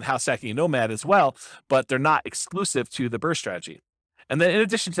hold and house hacking and nomad as well, but they're not exclusive to the BRRRR strategy. And then in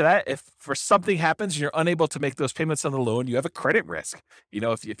addition to that, if for something happens and you're unable to make those payments on the loan, you have a credit risk.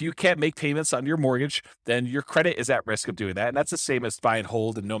 If you can't make payments on your mortgage, then your credit is at risk of doing that. And that's the same as buy and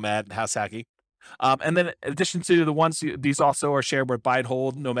hold and nomad and house hacking. And then in addition to the ones, these also are shared with buy and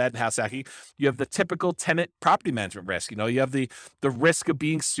hold, nomad, and house hacking. You have the typical tenant property management risk. You have the risk of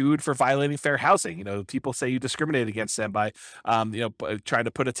being sued for violating fair housing. People say you discriminate against them by, trying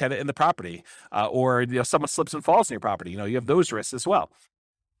to put a tenant in the property, or someone slips and falls in your property. You have those risks as well.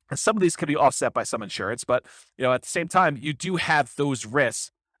 And some of these can be offset by some insurance, but at the same time, you do have those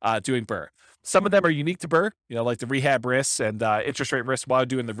risks doing BRRRR. Some of them are unique to BRRRR, like the rehab risks and interest rate risks while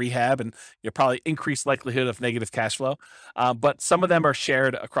doing the rehab, and probably increased likelihood of negative cash flow. But some of them are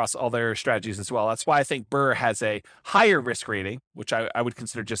shared across all their strategies as well. That's why I think BRRRR has a higher risk rating, which I would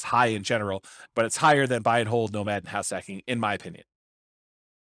consider just high in general, but it's higher than buy and hold, nomad, and house hacking, in my opinion.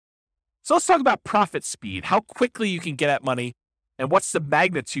 So let's talk about profit speed, how quickly you can get at money, and what's the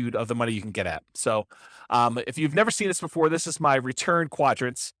magnitude of the money you can get at. So if you've never seen this before, this is my return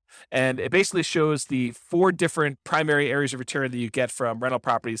quadrants. And it basically shows the 4 different primary areas of return that you get from rental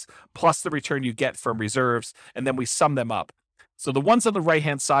properties, plus the return you get from reserves, and then we sum them up. So the ones on the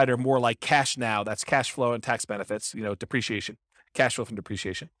right-hand side are more like cash now. That's cash flow and tax benefits, depreciation, cash flow from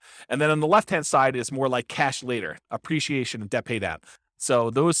depreciation. And then on the left-hand side is more like cash later, appreciation and debt pay down. So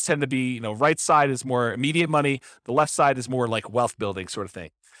those tend to be, right side is more immediate money. The left side is more like wealth building sort of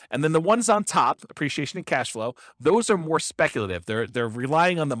thing. And then the ones on top, appreciation and cash flow, those are more speculative. They're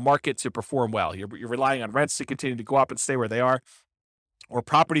relying on the market to perform well. You're relying on rents to continue to go up and stay where they are, or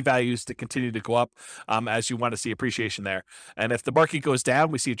property values to continue to go up as you want to see appreciation there. And if the market goes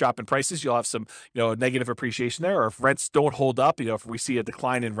down, we see a drop in prices, you'll have some negative appreciation there. Or if rents don't hold up, if we see a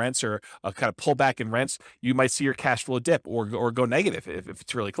decline in rents or a kind of pullback in rents, you might see your cash flow dip or go negative if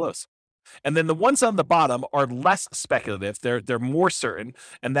it's really close. And then the ones on the bottom are less speculative. They're more certain,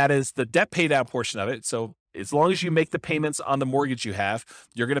 and that is the debt pay down portion of it. So as long as you make the payments on the mortgage you have,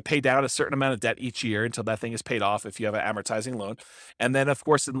 you're going to pay down a certain amount of debt each year until that thing is paid off if you have an amortizing loan. And then, of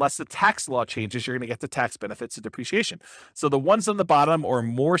course, unless the tax law changes, you're going to get the tax benefits of depreciation. So the ones on the bottom are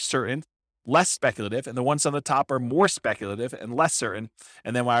more certain, less speculative, and the ones on the top are more speculative and less certain.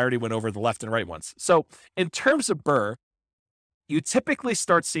 And then I already went over the left and right ones. So in terms of BRRRR, you typically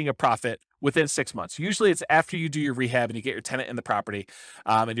start seeing a profit within 6 months. Usually it's after you do your rehab and you get your tenant in the property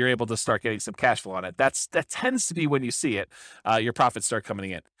and you're able to start getting some cash flow on it. That tends to be when you see it, your profits start coming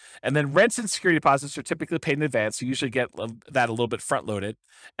in. And then rents and security deposits are typically paid in advance. You usually get that a little bit front loaded.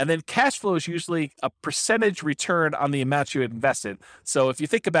 And then cash flow is usually a percentage return on the amount you had invested. So if you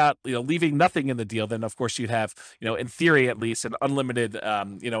think about, leaving nothing in the deal, then of course you'd have, in theory at least, an unlimited,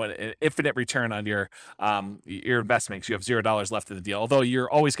 an infinite return on your investments. You have $0 left in the deal, although you're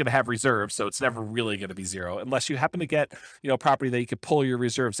always going to have reserves. So it's never really going to be zero unless you happen to get, a property that you could pull your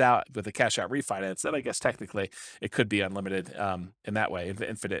reserves out with a cash out refinance. Then I guess technically it could be unlimited in that way,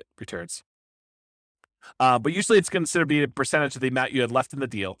 infinite returns. But usually it's considered to be a percentage of the amount you had left in the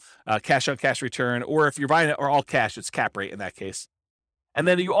deal, cash on cash return, or if you're buying it or all cash, it's cap rate in that case. And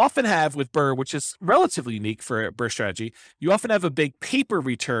then you often have with BRRRR, which is relatively unique for a BRRRR strategy, you often have a big paper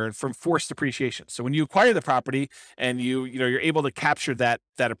return from forced appreciation. So when you acquire the property and you're able to capture that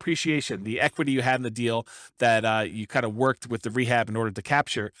appreciation, the equity you had in the deal that you kind of worked with the rehab in order to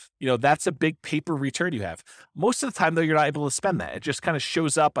capture, that's a big paper return you have. Most of the time, though, you're not able to spend that. It just kind of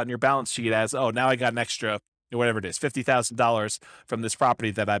shows up on your balance sheet as, oh, now I got an extra, whatever it is, $50,000 from this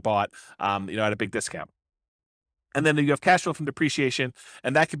property that I bought, at a big discount. And then you have cash flow from depreciation,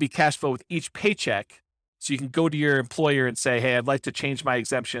 and that could be cash flow with each paycheck So you can go to your employer and say, hey, I'd like to change my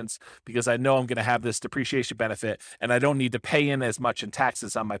exemptions because I know I'm going to have this depreciation benefit and I don't need to pay in as much in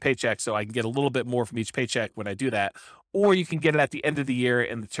taxes on my paycheck, so I can get a little bit more from each paycheck when I do that. Or you can get it at the end of the year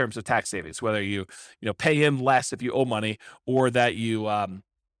in the terms of tax savings, whether you pay in less if you owe money, or that you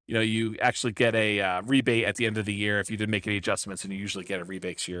actually get a rebate at the end of the year if you didn't make any adjustments, and you usually get a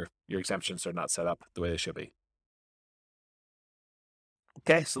rebate because your exemptions are not set up the way they should be.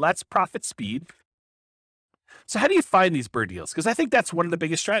 Okay, so that's profit speed. So how do you find these BRRRR deals? Because I think that's one of the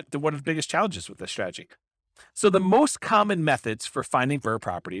biggest challenges with this strategy. So the most common methods for finding BRRRR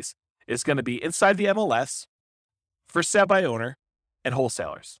properties is going to be inside the MLS, for sale by owner, and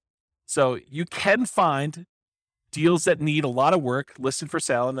wholesalers. So you can find deals that need a lot of work listed for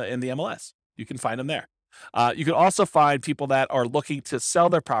sale in the MLS. You can find them there. You can also find people that are looking to sell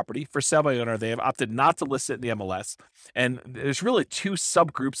their property for sale by owner. They have opted not to list it in the MLS. And there's really two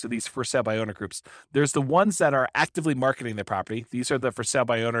subgroups of these for sale by owner groups. There's the ones that are actively marketing their property. These are the for sale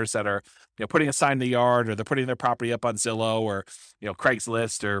by owners that are putting a sign in the yard, or they're putting their property up on Zillow or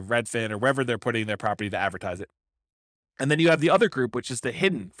Craigslist or Redfin or wherever they're putting their property to advertise it. And then you have the other group, which is the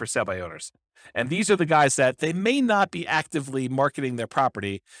hidden for sale by owners. And these are the guys that they may not be actively marketing their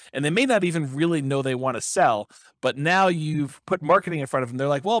property, and they may not even really know they want to sell, but now you've put marketing in front of them. They're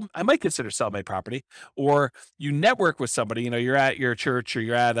like, well, I might consider selling my property. Or you network with somebody, you're at your church, or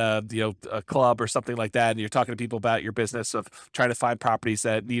you're at a club or something like that, and you're talking to people about your business of trying to find properties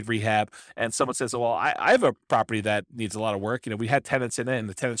that need rehab. And someone says, well, I have a property that needs a lot of work. We had tenants in it, and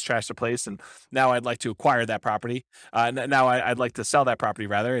the tenants trashed the place, and now I'd like to acquire that property. Now I'd like to sell that property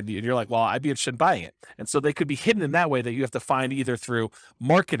rather. And you're like, well, I'd be interested in buying it. And so they could be hidden in that way, that you have to find either through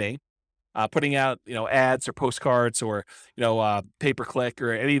marketing, putting out ads or postcards, or pay-per-click,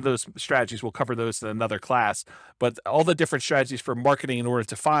 or any of those strategies. We'll cover those in another class. But all the different strategies for marketing in order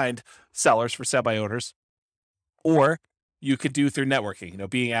to find sellers for sale by owners, or you could do through networking,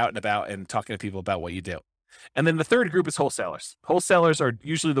 being out and about and talking to people about what you do. And then the third group is wholesalers. Wholesalers are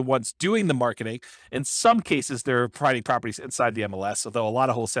usually the ones doing the marketing. In some cases, they're providing properties inside the MLS, although a lot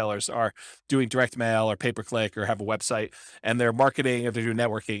of wholesalers are doing direct mail or pay-per-click or have a website, and they're marketing, or they're doing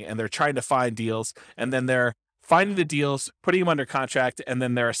networking, and they're trying to find deals, and then they're finding the deals, putting them under contract, and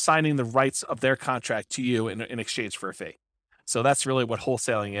then they're assigning the rights of their contract to you in exchange for a fee. So that's really what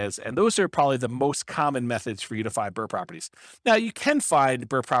wholesaling is. And those are probably the most common methods for you to find BRRRR properties. Now, you can find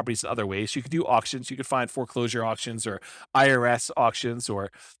BRRRR properties in other ways. You could do auctions. You could find foreclosure auctions or IRS auctions,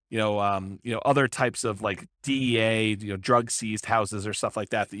 or, other types of like DEA, drug seized houses or stuff like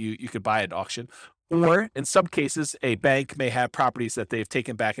that you could buy at auction. Or in some cases, a bank may have properties that they've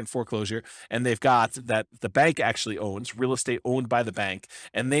taken back in foreclosure, and they've got that the bank actually owns, real estate owned by the bank,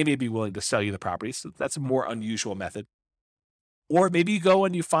 and they may be willing to sell you the property. So that's a more unusual method. Or maybe you go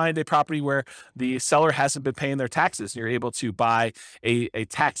and you find a property where the seller hasn't been paying their taxes, and you're able to buy a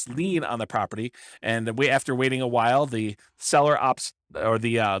tax lien on the property. And after waiting a while, the seller opts, or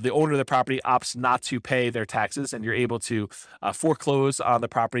the owner of the property opts not to pay their taxes, and you're able to foreclose on the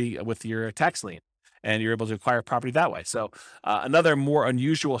property with your tax lien, and you're able to acquire property that way. So another more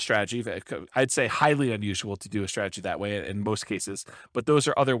unusual strategy, I'd say highly unusual to do a strategy that way in most cases, but those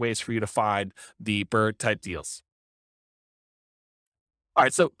are other ways for you to find the BRRRR type deals. All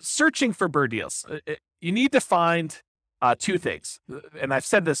right, so searching for BRRRR deals, you need to find two things. And I've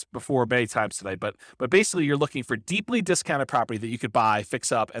said this before many times tonight, but basically you're looking for deeply discounted property that you could buy, fix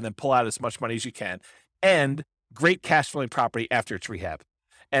up, and then pull out as much money as you can, and great cash flowing property after it's rehab.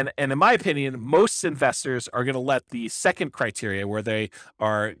 And in my opinion, most investors are going to let the second criteria, where they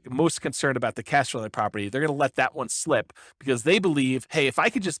are most concerned about the cash flowing property, they're going to let that one slip, because they believe, hey, if I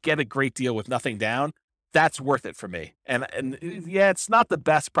could just get a great deal with nothing down, that's worth it for me. And yeah, it's not the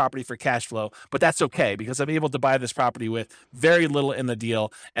best property for cash flow, but that's okay, because I'm able to buy this property with very little in the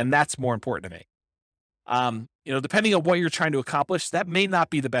deal, and that's more important to me. Depending on what you're trying to accomplish, that may not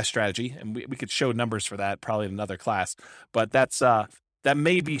be the best strategy, and we could show numbers for that probably in another class, but that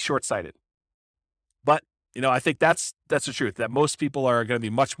may be short-sighted. But I think that's the truth, that most people are going to be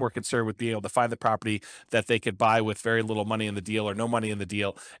much more concerned with being able to find the property that they could buy with very little money in the deal or no money in the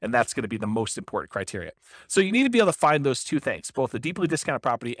deal, and that's going to be the most important criteria. So you need to be able to find those two things, both a deeply discounted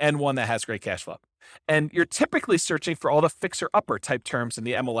property and one that has great cash flow. And you're typically searching for all the fixer-upper type terms in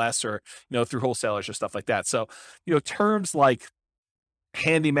the MLS, or through wholesalers or stuff like that. So terms like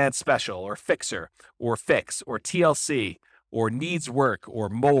handyman special, or fixer, or fix, or TLC, or needs work, or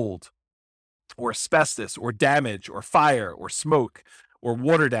mold, or asbestos, or damage, or fire, or smoke, or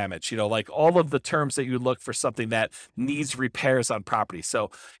water damage, like all of the terms that you would look for something that needs repairs on property. So,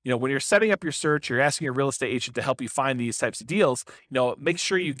 when you're setting up your search, you're asking your real estate agent to help you find these types of deals, make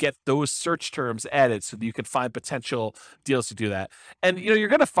sure you get those search terms added so that you can find potential deals to do that. And, you're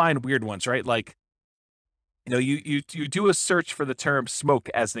going to find weird ones, right? Like, you do a search for the term smoke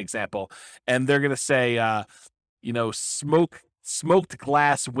as an example, and they're going to say, smoked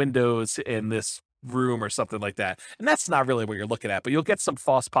glass windows in this room or something like that. And that's not really what you're looking at, but you'll get some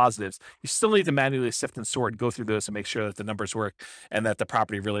false positives. You still need to manually sift and sort and go through those and make sure that the numbers work and that the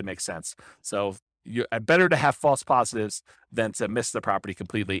property really makes sense. So better to have false positives than to miss the property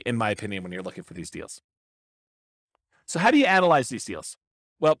completely, in my opinion, when you're looking for these deals. So how do you analyze these deals?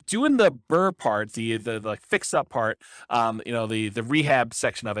 Well, doing the BRRRR part, the like fix up part, the rehab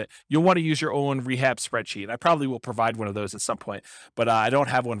section of it, you'll want to use your own rehab spreadsheet. I probably will provide one of those at some point, but I don't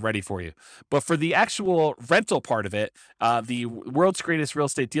have one ready for you. But for the actual rental part of it, the world's greatest real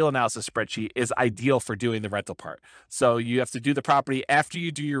estate deal analysis spreadsheet is ideal for doing the rental part. So you have to do the property after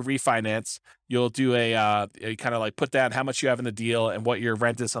you do your refinance. You'll do a kind of like put down how much you have in the deal and what your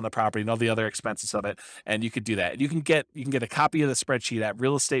rent is on the property and all the other expenses of it. And you could do that. You can get a copy of the spreadsheet at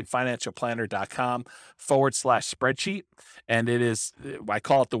realestatefinancialplanner.com/spreadsheet. And it is, I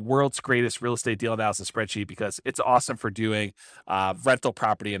call it the world's greatest real estate deal analysis spreadsheet because it's awesome for doing rental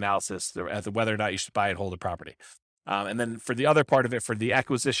property analysis as to whether or not you should buy and hold a property. And then for the other part of it, for the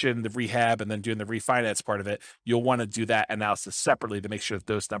acquisition, the rehab, and then doing the refinance part of it, you'll want to do that analysis separately to make sure that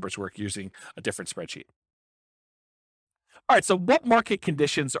those numbers work using a different spreadsheet. All right, so what market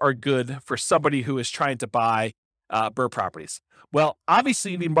conditions are good for somebody who is trying to buy BRRRR properties? Well,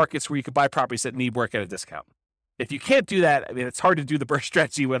 obviously you need markets where you can buy properties that need work at a discount. If you can't do that, it's hard to do the BRRRR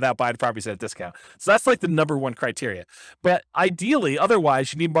strategy without buying properties at a discount. So that's like the number one criteria. But ideally,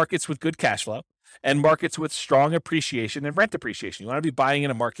 otherwise, you need markets with good cash flow and markets with strong appreciation and rent appreciation. You want to be buying in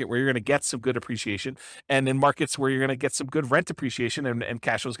a market where you're going to get some good appreciation and in markets where you're going to get some good rent appreciation and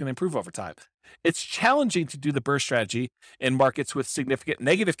cash flow is going to improve over time. It's challenging to do the BRRRR strategy in markets with significant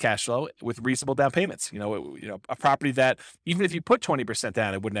negative cash flow with reasonable down payments. A property that even if you put 20%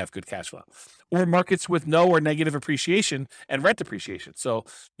 down, it wouldn't have good cash flow. Or markets with no or negative appreciation and rent appreciation. So,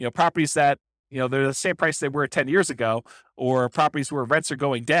 properties that they're the same price they were 10 years ago, or properties where rents are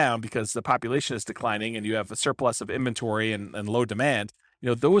going down because the population is declining and you have a surplus of inventory and low demand.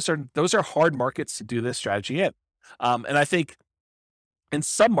 Those are hard markets to do this strategy in. And I think in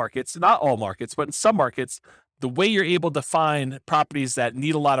some markets, not all markets, but in some markets, the way you're able to find properties that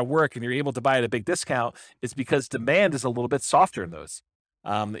need a lot of work and you're able to buy at a big discount is because demand is a little bit softer in those.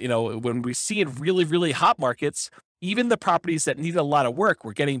 When we see in really, really hot markets, even the properties that need a lot of work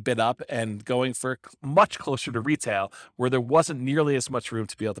were getting bid up and going for much closer to retail, where there wasn't nearly as much room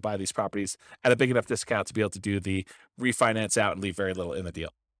to be able to buy these properties at a big enough discount to be able to do the refinance out and leave very little in the deal.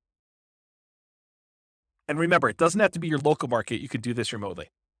 And remember, it doesn't have to be your local market. You could do this remotely,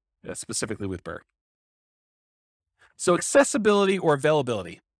 specifically with BRRRR. So accessibility or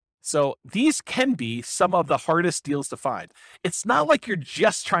availability. So these can be some of the hardest deals to find. It's not like you're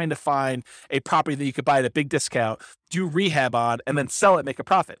just trying to find a property that you could buy at a big discount, do rehab on, and then sell it, make a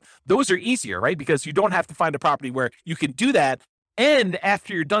profit. Those are easier, right? Because you don't have to find a property where you can do that. And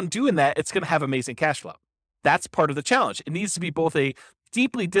after you're done doing that, it's going to have amazing cash flow. That's part of the challenge. It needs to be both a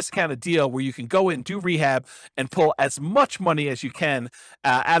deeply discounted deal where you can go in, do rehab, and pull as much money as you can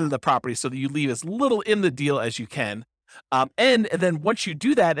out of the property so that you leave as little in the deal as you can. And then once you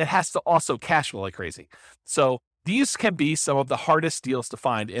do that, it has to also cash flow like crazy. So these can be some of the hardest deals to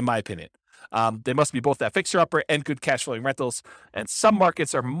find, in my opinion. They must be both that fixer-upper and good cash flowing rentals. And some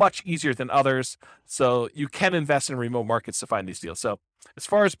markets are much easier than others. So you can invest in remote markets to find these deals. So as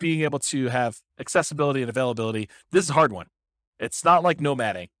far as being able to have accessibility and availability, this is a hard one. It's not like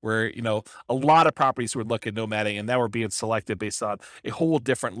nomading where, a lot of properties would look at nomading and now we're being selected based on a whole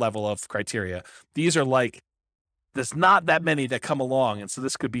different level of criteria. These are like, there's not that many that come along. And so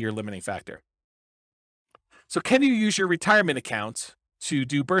this could be your limiting factor. So can you use your retirement account to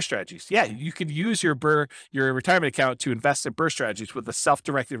do BRRRR strategies? Yeah, you can use your retirement account to invest in BRRRR strategies with a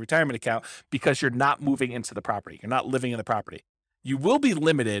self-directed retirement account because you're not moving into the property. You're not living in the property. You will be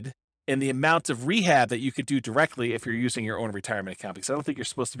limited in the amount of rehab that you could do directly if you're using your own retirement account, because I don't think you're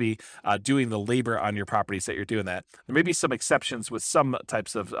supposed to be doing the labor on your properties that you're doing that. There may be some exceptions with some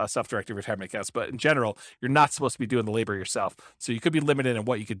types of self-directed retirement accounts, but in general, you're not supposed to be doing the labor yourself. So you could be limited in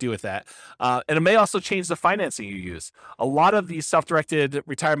what you could do with that. And it may also change the financing you use. A lot of these self-directed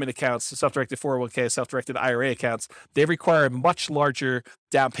retirement accounts, self-directed 401k, self-directed IRA accounts, they require much larger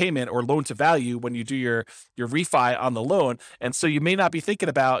down payment or loan to value when you do your refi on the loan. And so you may not be thinking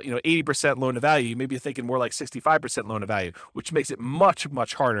about, 80% loan to value. You may be thinking more like 65% loan to value, which makes it much,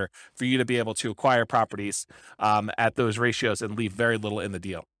 much harder for you to be able to acquire properties at those ratios and leave very little in the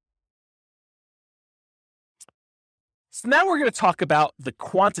deal. So now we're going to talk about the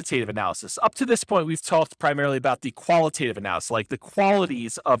quantitative analysis. Up to this point, we've talked primarily about the qualitative analysis, like the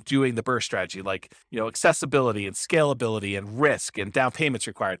qualities of doing the BRRRR strategy, like accessibility and scalability and risk and down payments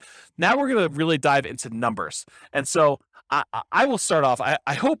required. Now we're going to really dive into numbers. And so I will start off.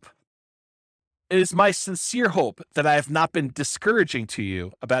 I hope, it is my sincere hope that I have not been discouraging to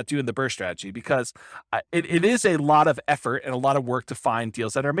you about doing the BRRRR strategy, because it is a lot of effort and a lot of work to find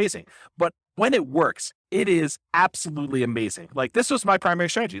deals that are amazing. But when it works, it is absolutely amazing. Like, this was my primary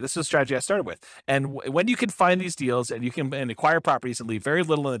strategy. This is a strategy I started with. And when you can find these deals and you can acquire properties and leave very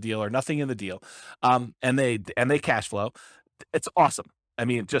little in the deal or nothing in the deal, and they cash flow, it's awesome. I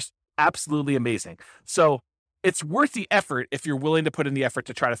mean, just absolutely amazing. So it's worth the effort if you're willing to put in the effort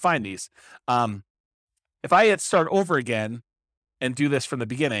to try to find these. If I had to start over again and do this from the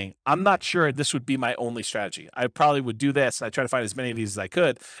beginning, I'm not sure this would be my only strategy. I probably would do this, and I try to find as many of these as I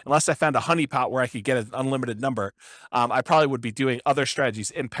could, unless I found a honeypot where I could get an unlimited number. I probably would be doing other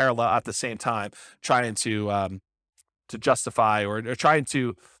strategies in parallel at the same time, trying to justify or trying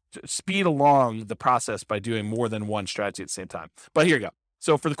to speed along the process by doing more than one strategy at the same time. But here you go.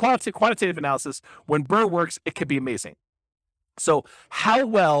 So for the quantitative analysis, when BRRRR works, it can be amazing. So how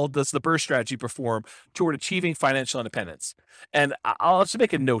well does the BRRRR strategy perform toward achieving financial independence? And I'll just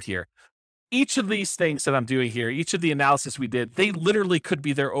make a note here. Each of these things that I'm doing here, each of the analysis we did, they literally could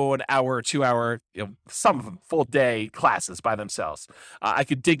be their own hour or 2 hour, some of them full day classes by themselves. I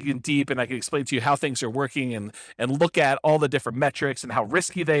could dig in deep and I could explain to you how things are working and look at all the different metrics and how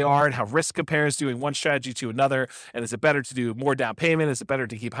risky they are and how risk compares doing one strategy to another. And is it better to do more down payment? Is it better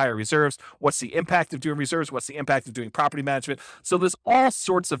to keep higher reserves? What's the impact of doing reserves? What's the impact of doing property management? So there's all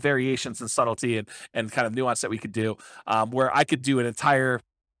sorts of variations and subtlety and kind of nuance that we could do, where I could do an entire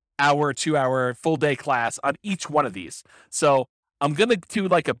hour, 2 hour, full day class on each one of these. So I'm going to do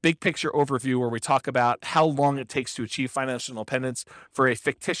like a big picture overview where we talk about how long it takes to achieve financial independence for a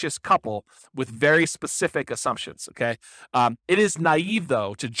fictitious couple with very specific assumptions. Okay. It is naive,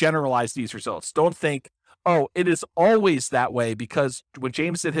 though, to generalize these results. Don't think, oh, it is always that way, because when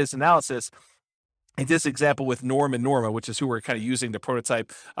James did his analysis, in this example with Norm and Norma, which is who we're kind of using to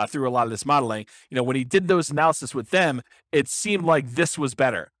prototype through a lot of this modeling, when he did those analysis with them, it seemed like this was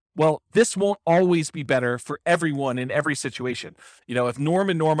better. Well, this won't always be better for everyone in every situation. If Norm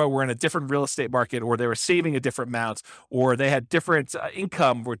and Norma were in a different real estate market, or they were saving a different amount, or they had different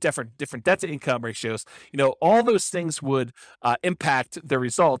income or different debt to income ratios, all those things would impact their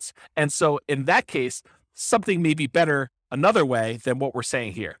results. And so in that case, something may be better another way than what we're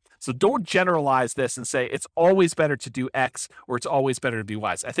saying here. So don't generalize this and say it's always better to do X or it's always better to be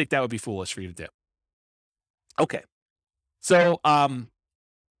Y. I think that would be foolish for you to do. Okay. So,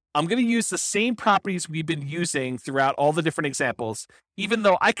 I'm going to use the same properties we've been using throughout all the different examples, even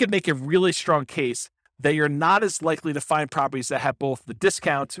though I could make a really strong case that you're not as likely to find properties that have both the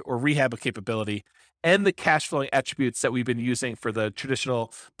discount or rehab capability and the cash flowing attributes that we've been using for the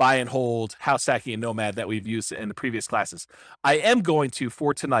traditional buy and hold, house hacking, and nomad that we've used in the previous classes. I am going to,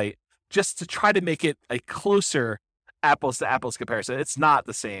 for tonight, just to try to make it a closer apples to apples comparison. It's not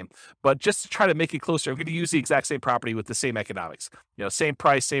the same, but just to try to make it closer, I'm going to use the exact same property with the same economics, same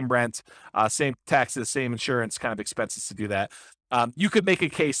price, same rent, same taxes, same insurance kind of expenses to do that. You could make a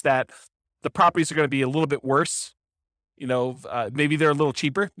case that the properties are going to be a little bit worse. Maybe they're a little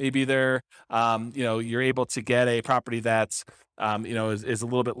cheaper. Maybe they're, you're able to get a property that's, is a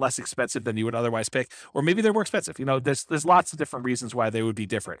little bit less expensive than you would otherwise pick, or maybe they're more expensive. There's lots of different reasons why they would be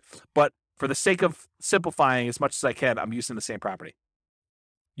different, but for the sake of simplifying as much as I can, I'm using the same property.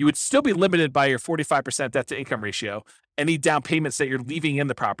 You would still be limited by your 45% debt to income ratio, any down payments that you're leaving in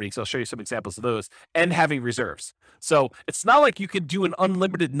the property, so I'll show you some examples of those, and having reserves. So it's not like you can do an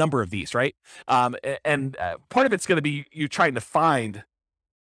unlimited number of these, right? And part of it's going to be you trying to find,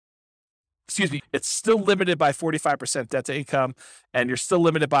 it's still limited by 45% debt to income, and you're still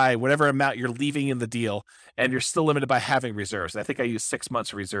limited by whatever amount you're leaving in the deal, and you're still limited by having reserves. And I think I use 6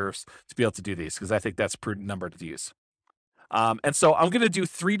 months of reserves to be able to do these, because I think that's a prudent number to use. And so I'm going to do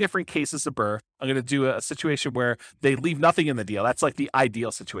 3 different cases of BRRRR. I'm going to do a situation where they leave nothing in the deal. That's like the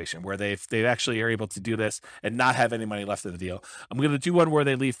ideal situation where they actually are able to do this and not have any money left in the deal. I'm going to do one where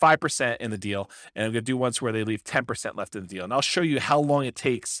they leave 5% in the deal, and I'm going to do ones where they leave 10% left in the deal. And I'll show you how long it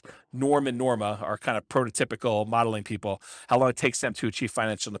takes Norm and Norma, our kind of prototypical modeling people, how long it takes them to achieve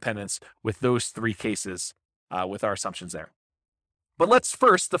financial independence with those 3 cases with our assumptions there. But let's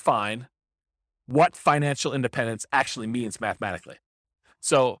first define what financial independence actually means mathematically.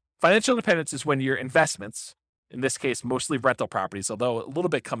 So financial independence is when your investments, in this case, mostly rental properties, although a little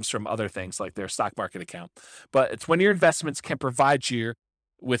bit comes from other things like their stock market account, but it's when your investments can provide you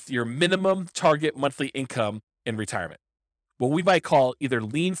with your minimum target monthly income in retirement. What we might call either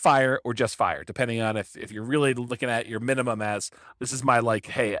lean fire or just fire, depending on if you're really looking at your minimum as this is my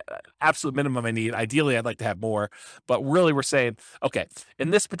hey, absolute minimum I need. Ideally, I'd like to have more, but really we're saying, okay,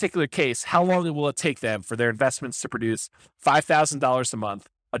 in this particular case, how long will it take them for their investments to produce $5,000 a month,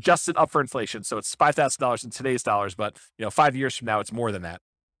 adjusted up for inflation? So it's $5,000 in today's dollars, but 5 years from now, it's more than that.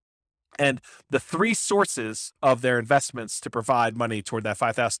 And the three sources of their investments to provide money toward that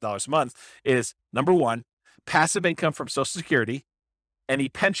 $5,000 a month is number one, passive income from Social Security, any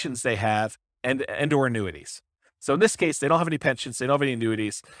pensions they have, and or annuities. So in this case, they don't have any pensions, they don't have any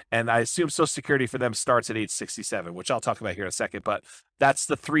annuities, and I assume Social Security for them starts at age 67, which I'll talk about here in a second, but that's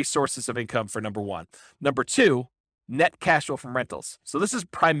the three sources of income for number one. Number two, net cash flow from rentals. So this is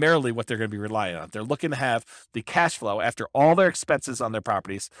primarily what they're going to be relying on. They're looking to have the cash flow after all their expenses on their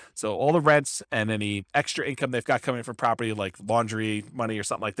properties. So all the rents and any extra income they've got coming from property like laundry money or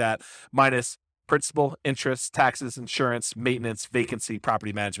something like that, minus principal, interest, taxes, insurance, maintenance, vacancy,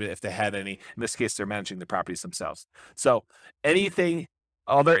 property management, if they had any. In this case, they're managing the properties themselves. So anything,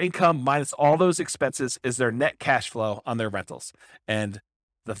 all their income minus all those expenses is their net cash flow on their rentals. And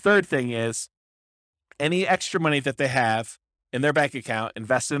the third thing is any extra money that they have in their bank account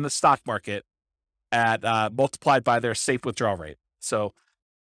invested in the stock market at multiplied by their safe withdrawal rate. So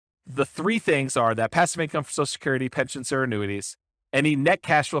the three things are that passive income for Social Security, pensions, or annuities, any net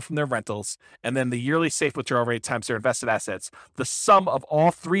cash flow from their rentals, and then the yearly safe withdrawal rate times their invested assets. The sum of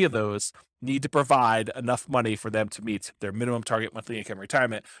all three of those need to provide enough money for them to meet their minimum target monthly income in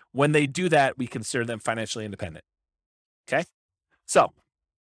retirement. When they do that, we consider them financially independent. Okay? So,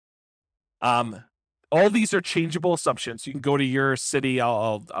 all these are changeable assumptions. You can go to your city.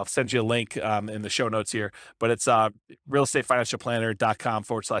 I'll send you a link in the show notes here, but it's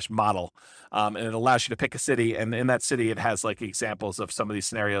realestatefinancialplanner.com/model. And it allows you to pick a city. And in that city, it has examples of some of these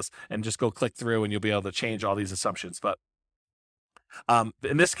scenarios, and just go click through and you'll be able to change all these assumptions. But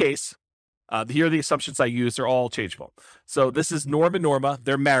in this case, here are the assumptions I use. They're all changeable. So this is Norm and Norma.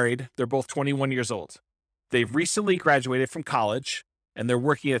 They're married. They're both 21 years old. They've recently graduated from college, and they're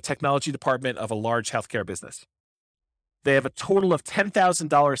working in a technology department of a large healthcare business. They have a total of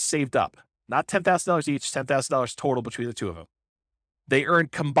 $10,000 saved up, not $10,000 each, $10,000 total between the two of them. They earn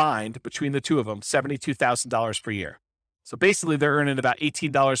combined between the two of them $72,000 per year. So basically, they're earning about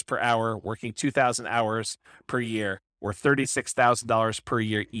 $18 per hour, working 2,000 hours per year, or $36,000 per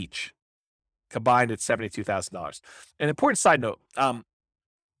year each. Combined, it's $72,000. An important side note,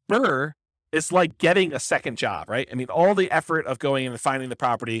 BRRRR is like getting a second job, right? I mean, all the effort of going in and finding the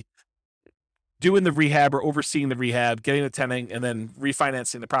property, doing the rehab or overseeing the rehab, getting the tenant, and then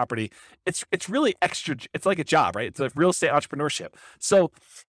refinancing the property. It's really extra. It's like a job, right? It's like real estate entrepreneurship. So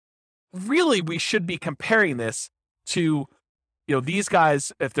really, we should be comparing this to, these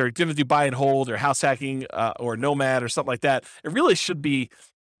guys, if they're going to do buy and hold or house hacking or nomad or something like that, it really should be,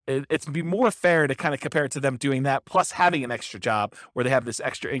 it's be more fair to kind of compare it to them doing that, plus having an extra job where they have this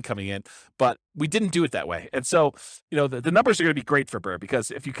extra income coming in. But we didn't do it that way. And so, the numbers are going to be great for BRRRR,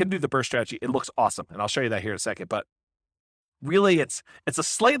 because if you can do the BRRRR strategy, it looks awesome. And I'll show you that here in a second. But really, it's a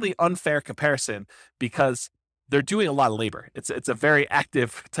slightly unfair comparison because they're doing a lot of labor. It's a very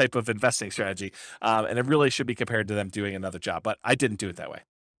active type of investing strategy. And it really should be compared to them doing another job. But I didn't do it that way.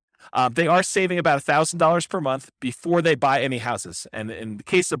 They are saving about $1,000 per month before they buy any houses. And in the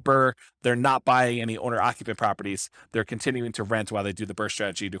case of BRRRR, they're not buying any owner-occupant properties. They're continuing to rent while they do the BRRRR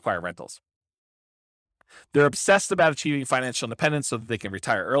strategy to acquire rentals. They're obsessed about achieving financial independence so that they can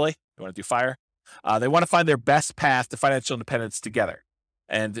retire early. They want to do FIRE. They want to find their best path to financial independence together.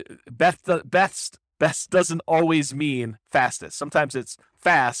 And best doesn't always mean fastest. Sometimes it's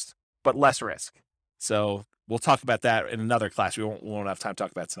fast, but less risk. So we'll talk about that in another class. We won't have time to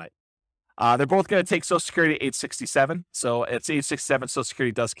talk about it tonight. They're both going to take Social Security at age 67. So at age 67, Social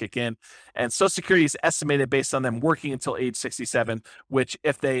Security does kick in. And Social Security is estimated based on them working until age 67, which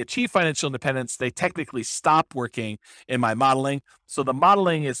if they achieve financial independence, they technically stop working in my modeling. So the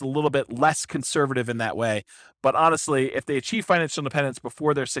modeling is a little bit less conservative in that way. But honestly, if they achieve financial independence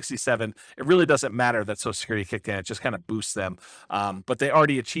before they're 67, it really doesn't matter that Social Security kicked in. It just kind of boosts them. But they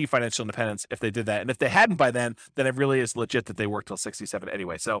already achieved financial independence if they did that. And if they hadn't by then it really is legit that they worked till 67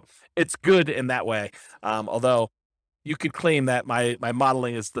 anyway. So it's good in that way. Although you could claim that my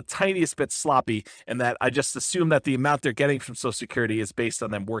modeling is the tiniest bit sloppy, and that I just assume that the amount they're getting from Social Security is based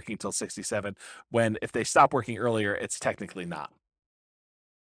on them working till 67, when if they stop working earlier, it's technically not.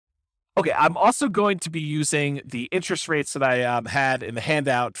 Okay, I'm also going to be using the interest rates that I had in the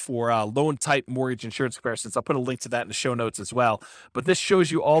handout for loan type mortgage insurance comparisons. I'll put a link to that in the show notes as well. But this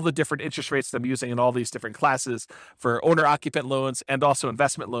shows you all the different interest rates that I'm using in all these different classes for owner occupant loans and also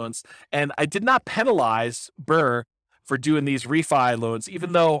investment loans. And I did not penalize BRRRR for doing these refi loans,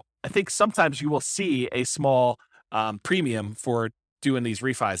 even though I think sometimes you will see a small premium for doing these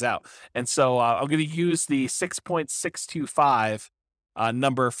refis out. And so I'm going to use the 6.625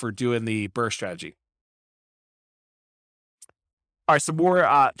 number for doing the BRRRR strategy. All right, some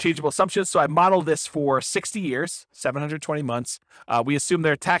more changeable assumptions. So I modeled this for 60 years, 720 months. We assume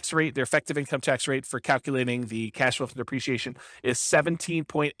their tax rate, their effective income tax rate for calculating the cash flow from depreciation is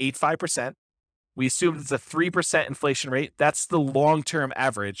 17.85%. We assume it's a 3% inflation rate. That's the long-term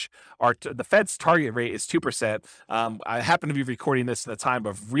average. The Fed's target rate is 2%. I happen to be recording this in a time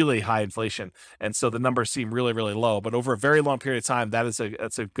of really high inflation, and so the numbers seem really, really low. But over a very long period of time, that's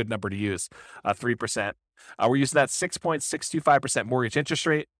a good number to use, 3%. We're using that 6.625% mortgage interest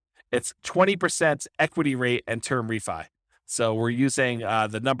rate. It's 20% equity rate and term refi. So we're using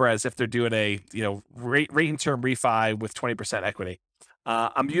the number as if they're doing a rate and term refi with 20% equity.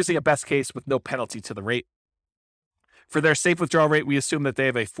 I'm using a best case with no penalty to the rate. For their safe withdrawal rate, we assume that they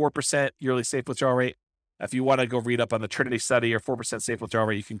have a 4% yearly safe withdrawal rate. If you want to go read up on the Trinity study or 4% safe withdrawal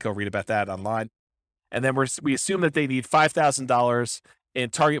rate, you can go read about that online. And then we assume that they need $5,000 in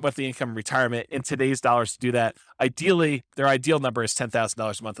target monthly income retirement in today's dollars to do that. Ideally, their ideal number is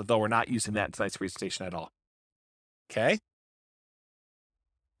 $10,000 a month, although we're not using that in tonight's presentation at all. Okay.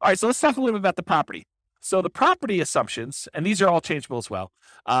 All right, so let's talk a little bit about the property. So the property assumptions, and these are all changeable as well.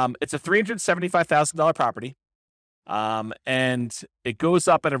 It's a $375,000 property, and it goes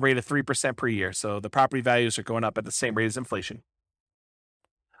up at a rate of 3% per year. So the property values are going up at the same rate as inflation.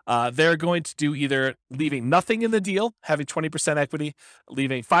 They're going to do either leaving nothing in the deal, having 20% equity,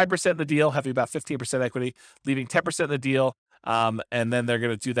 leaving 5% in the deal, having about 15% equity, leaving 10% in the deal, and then they're going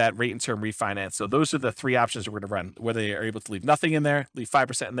to do that rate and term refinance. So those are the three options we're going to run, whether they are able to leave nothing in there, leave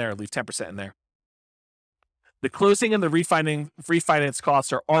 5% in there, or leave 10% in there. The closing and the refinance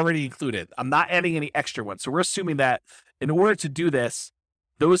costs are already included. I'm not adding any extra ones. So we're assuming that in order to do this,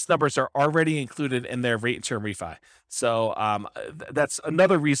 those numbers are already included in their rate and term refi. So that's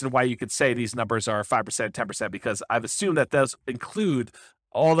another reason why you could say these numbers are 5%, 10%, because I've assumed that those include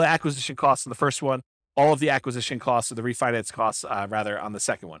all the acquisition costs in the first one, all of the acquisition costs or the refinance costs, rather, on the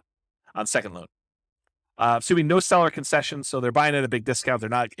second one, on second loan. Assuming no seller concessions, so they're buying at a big discount. They're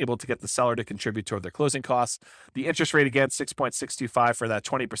not able to get the seller to contribute toward their closing costs. The interest rate, again, 6.625 for that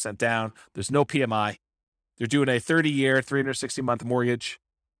 20% down. There's no PMI. They're doing a 30-year, 360-month mortgage.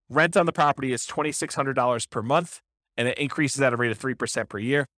 Rent on the property is $2,600 per month, and it increases at a rate of 3% per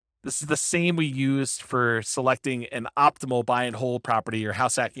year. This is the same we used for selecting an optimal buy and hold property or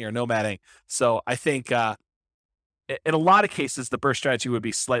house hacking or nomading. So I think in a lot of cases, the BRRRR strategy would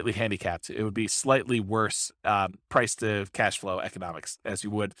be slightly handicapped. It would be slightly worse price to cash flow economics, as you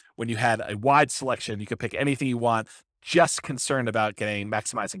would when you had a wide selection. You could pick anything you want, just concerned about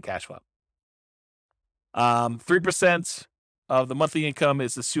maximizing cash flow. 3% of the monthly income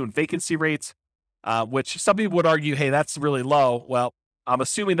is assumed vacancy rate, which some people would argue, hey, that's really low. Well, I'm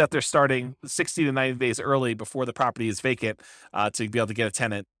assuming that they're starting 60 to 90 days early before the property is vacant to be able to get a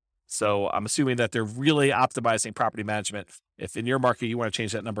tenant. So I'm assuming that they're really optimizing property management. If in your market you want to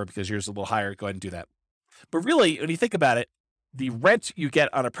change that number because yours is a little higher, go ahead and do that. But really, when you think about it, the rent you get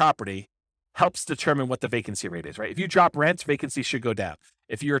on a property helps determine what the vacancy rate is, right? If you drop rent, vacancy should go down.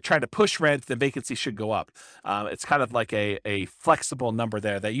 If you're trying to push rent, then vacancy should go up. It's kind of like a flexible number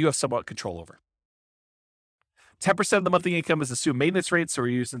there that you have somewhat control over. 10% of the monthly income is assumed maintenance rate. So we're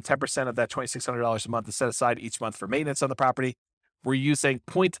using 10% of that $2,600 a month to set aside each month for maintenance on the property. We're using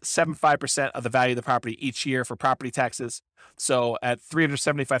 0.75% of the value of the property each year for property taxes. So at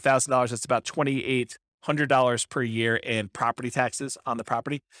 $375,000, that's about $2,800 per year in property taxes on the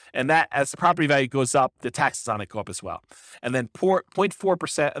property. And that, as the property value goes up, the taxes on it go up as well. And then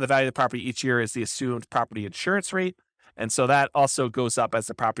 0.4% of the value of the property each year is the assumed property insurance rate. And so that also goes up as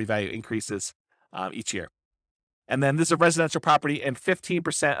the property value increases each year. And then this is a residential property, and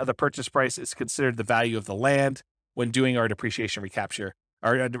 15% of the purchase price is considered the value of the land when doing our depreciation recapture,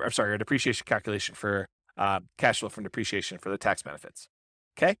 our depreciation calculation for cash flow from depreciation for the tax benefits.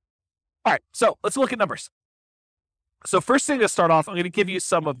 Okay? All right, so let's look at numbers. So first thing to start off, I'm going to give you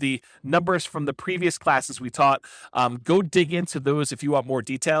some of the numbers from the previous classes we taught. Go dig into those if you want more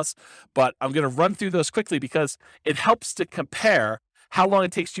details, but I'm going to run through those quickly because it helps to compare how long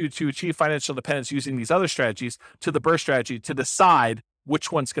it takes you to achieve financial independence using these other strategies to the BRRRR strategy to decide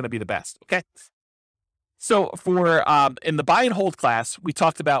which one's going to be the best, okay? So for in the buy and hold class, we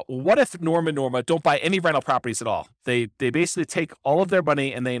talked about what if Norm and Norma don't buy any rental properties at all? They basically take all of their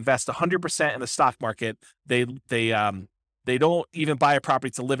money and they invest 100% in the stock market. They don't even buy a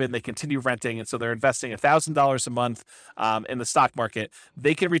property to live in. They continue renting, and so they're investing $1,000 a month in the stock market.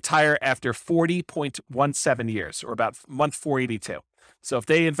 They can retire after 40.17 years, or about month 482. So if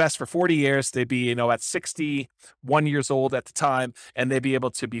they invest for 40 years, they'd be, at 61 years old at the time, and they'd be able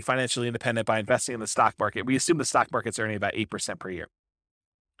to be financially independent by investing in the stock market. We assume the stock market's earning about 8% per year.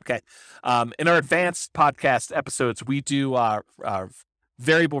 Okay. In our advanced podcast episodes, we do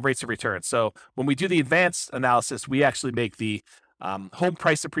variable rates of return. So when we do the advanced analysis, we actually make the home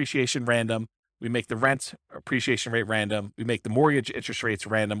price appreciation random. We make the rent appreciation rate random. We make the mortgage interest rates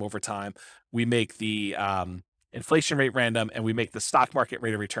random over time. We make the inflation rate random, and we make the stock market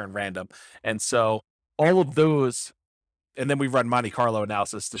rate of return random. And so all of those, and then we run Monte Carlo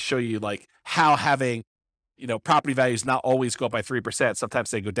analysis to show you like how having, property values not always go up by 3%. Sometimes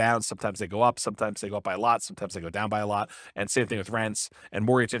they go down, sometimes they go up, sometimes they go up by a lot, sometimes they go down by a lot. And same thing with rents, and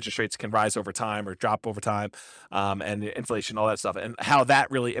mortgage interest rates can rise over time or drop over time, and inflation, all that stuff, and how that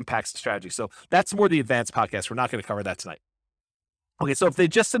really impacts the strategy. So that's more the advanced podcast. We're not going to cover that tonight. Okay, so if they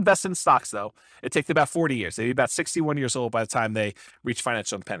just invest in stocks, though, it takes about 40 years. They'd be about 61 years old by the time they reach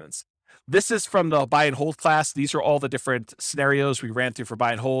financial independence. This is from the buy and hold class. These are all the different scenarios we ran through for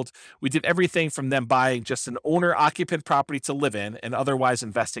buy and hold. We did everything from them buying just an owner-occupant property to live in and otherwise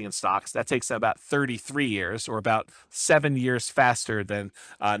investing in stocks. That takes about 33 years, or about 7 years faster than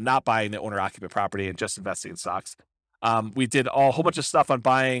not buying the owner-occupant property and just investing in stocks. We did a whole bunch of stuff on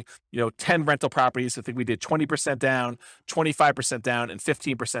buying, 10 rental properties. I think we did 20% down, 25% down, and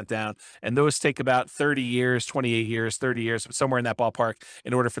 15% down. And those take about 30 years, 28 years, 30 years, somewhere in that ballpark,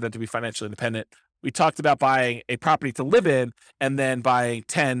 in order for them to be financially independent. We talked about buying a property to live in and then buying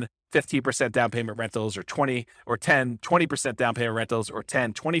 10, 15% down payment rentals, or 20% down payment rentals, or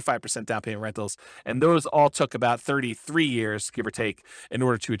 25% down payment rentals. And those all took about 33 years, give or take, in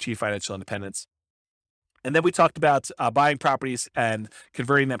order to achieve financial independence. And then we talked about buying properties and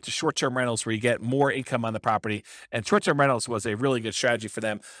converting them to short-term rentals where you get more income on the property. And short-term rentals was a really good strategy for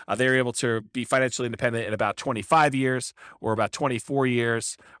them. They were able to be financially independent in about 25 years, or about 24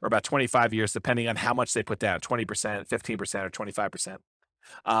 years, or about 25 years, depending on how much they put down, 20%, 15%, or 25%.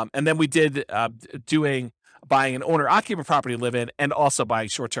 And then we did buying an owner-occupant property to live in and also buying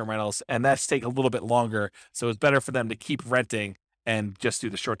short-term rentals. And that's take a little bit longer. So it's better for them to keep renting and just do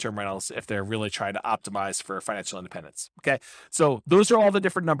the short-term rentals if they're really trying to optimize for financial independence. Okay, so those are all the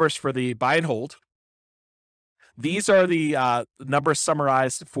different numbers for the buy and hold. These are the numbers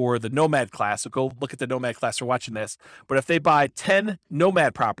summarized for the Nomad class. So go look at the Nomad class for watching this. But if they buy 10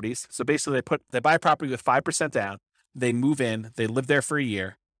 Nomad properties, so basically they buy a property with 5% down, they move in, they live there for a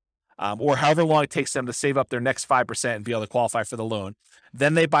year, or however long it takes them to save up their next 5% and be able to qualify for the loan.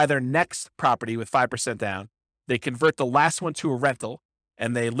 Then they buy their next property with 5% down. They convert the last one to a rental,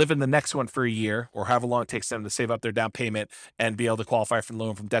 and they live in the next one for a year, or however long it takes them to save up their down payment and be able to qualify for the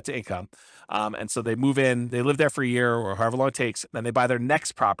loan from debt to income. And so they move in, they live there for a year, or however long it takes. Then they buy their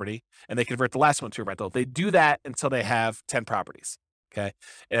next property, and they convert the last one to a rental. They do that until they have 10 properties. Okay.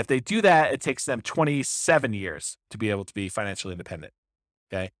 And if they do that, it takes them 27 years to be able to be financially independent.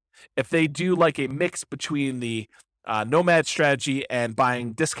 Okay. If they do like a mix between the Nomad strategy and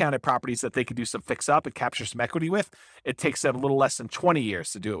buying discounted properties that they could do some fix up and capture some equity with, it takes them a little less than 20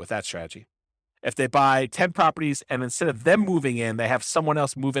 years to do it with that strategy. If they buy 10 properties and instead of them moving in, they have someone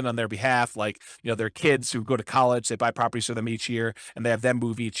else move in on their behalf, like, their kids who go to college, they buy properties for them each year and they have them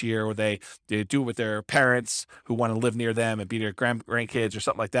move each year, or they do it with their parents who want to live near them and be their grandkids or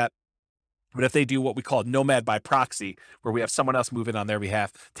something like that. But if they do what we call Nomad by proxy, where we have someone else move in on their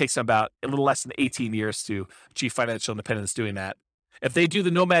behalf, it takes them about a little less than 18 years to achieve financial independence doing that. If they do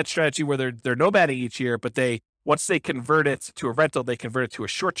the Nomad strategy where they're nomading each year, but once they convert it to a rental, they convert it to a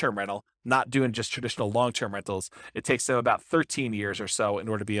short-term rental, not doing just traditional long-term rentals, it takes them about 13 years or so in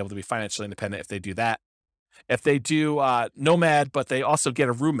order to be able to be financially independent if they do that. If they do Nomad, but they also get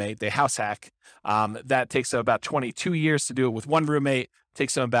a roommate, they house hack, that takes them about 22 years to do it with one roommate,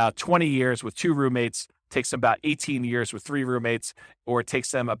 takes them about 20 years with two roommates, takes them about 18 years with three roommates, or it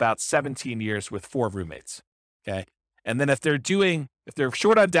takes them about 17 years with four roommates. Okay. And then if they're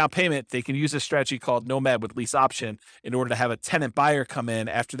short on down payment, they can use a strategy called Nomad with lease option in order to have a tenant buyer come in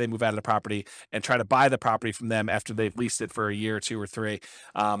after they move out of the property and try to buy the property from them after they've leased it for a year or two or three.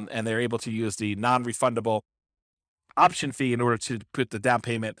 And they're able to use the non-refundable option fee in order to put the down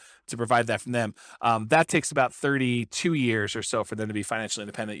payment to provide that from them. That takes about 32 years or so for them to be financially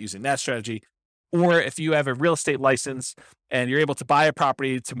independent using that strategy. Or if you have a real estate license and you're able to buy a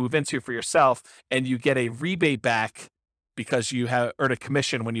property to move into for yourself and you get a rebate back because you have earned a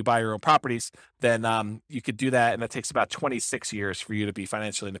commission when you buy your own properties, then you could do that. And that takes about 26 years for you to be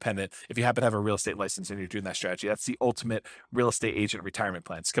financially independent if you happen to have a real estate license and you're doing that strategy. That's the ultimate real estate agent retirement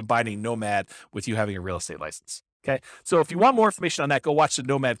plan. It's combining Nomad with you having a real estate license. Okay. So if you want more information on that, go watch the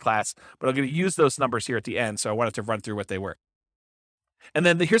Nomad class, but I'm going to use those numbers here at the end. So I wanted to run through what they were. And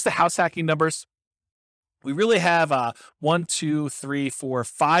then here's the house hacking numbers. We really have 1, 2, 3, 4,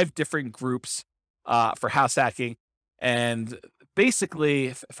 5 different groups for house hacking. And basically,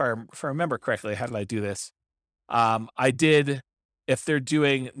 if I remember correctly, how did I do this? I did, if they're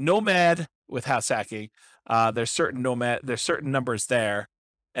doing Nomad with house hacking, there's certain numbers there.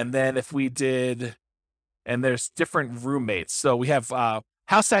 And then if we did, and there's different roommates. So we have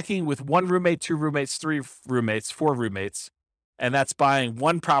house hacking with 1 roommate, 2 roommates, 3 roommates, 4 roommates. And that's buying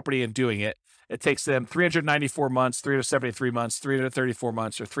 1 property and doing it. It takes them 394 months, 373 months, 334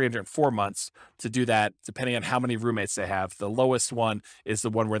 months, or 304 months to do that, depending on how many roommates they have. The lowest one is the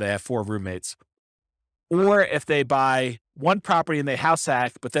one where they have 4 roommates. Or if they buy 1 property and they house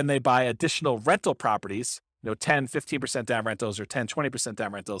hack, but then they buy additional rental properties, 10, 15% down rentals or 10, 20%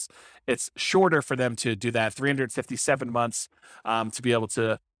 down rentals, it's shorter for them to do that, 357 months to be able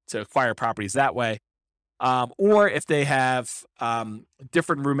to acquire properties that way. Or if they have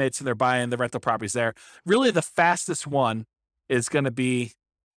different roommates and they're buying the rental properties there, really the fastest one is going to be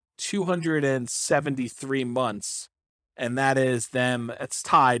 273 months. And that is them, it's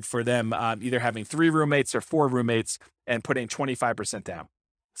tied for them either having 3 roommates or 4 roommates and putting 25% down.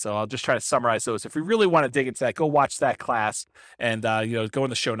 So I'll just try to summarize those. If you really want to dig into that, go watch that class and go in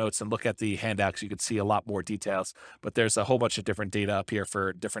the show notes and look at the handouts. You can see a lot more details, but there's a whole bunch of different data up here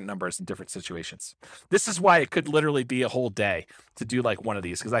for different numbers and different situations. This is why it could literally be a whole day to do like one of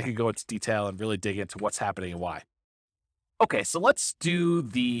these, because I could go into detail and really dig into what's happening and why. Okay, so let's do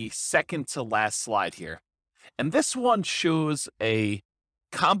the second to last slide here. And this one shows a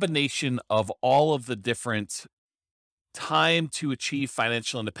combination of all of the different time to achieve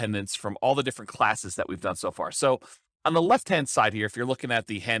financial independence from all the different classes that we've done so far. So on the left-hand side here, if you're looking at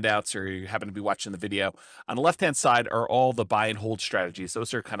the handouts or you happen to be watching the video, on the left-hand side are all the buy and hold strategies.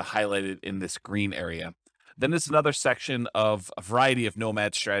 Those are kind of highlighted in this green area. Then there's another section of a variety of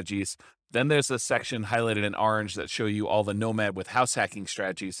Nomad strategies. Then there's a section highlighted in orange that show you all the Nomad with house hacking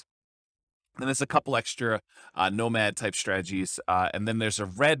strategies. Then there's a couple extra Nomad type strategies. And then there's a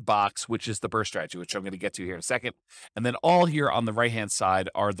red box, which is the BRRRR strategy, which I'm going to get to here in a second. And then all here on the right-hand side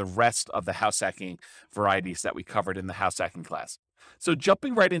are the rest of the house hacking varieties that we covered in the house hacking class. So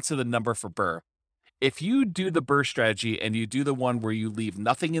jumping right into the number for BRRRR, if you do the BRRRR strategy and you do the one where you leave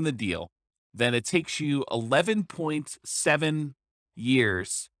nothing in the deal, then it takes you 11.7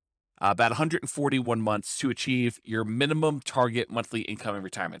 years, about 141 months to achieve your minimum target monthly income in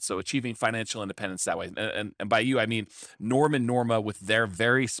retirement. So achieving financial independence that way. And by you, I mean Norm and Norma with their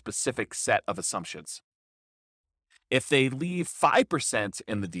very specific set of assumptions. If they leave 5%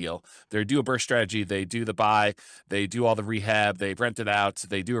 in the deal, they do a BRRRR strategy, they do the buy, they do all the rehab, they rent it out,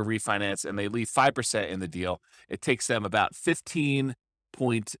 they do a refinance, and they leave 5% in the deal, it takes them about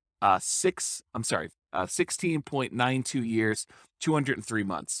 16.92 years, 203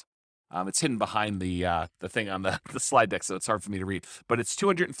 months. It's hidden behind the thing on the slide deck, so it's hard for me to read. But it's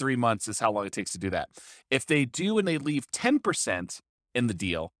 203 months is how long it takes to do that. If they do and they leave 10% in the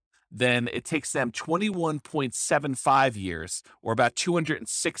deal, then it takes them 21.75 years, or about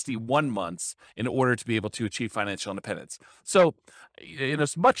 261 months, in order to be able to achieve financial independence. So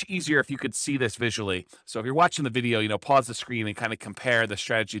it's much easier if you could see this visually. So if you're watching the video, pause the screen and kind of compare the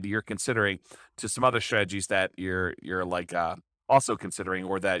strategy that you're considering to some other strategies that you're like also considering,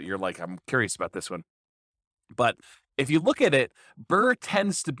 or that you're like, I'm curious about this one. But if you look at it, BRRRR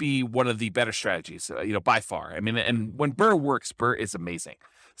tends to be one of the better strategies, by far. I mean, and when BRRRR works, BRRRR is amazing.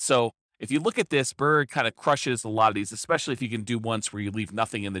 So if you look at this, BRRRR kind of crushes a lot of these, especially if you can do ones where you leave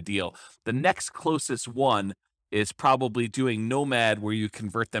nothing in the deal. The next closest one is probably doing Nomad, where you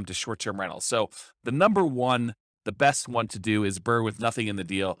convert them to short-term rentals. So the number one, the best one to do is BRRRR with nothing in the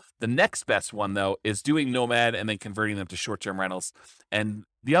deal. The next best one, though, is doing Nomad and then converting them to short-term rentals. And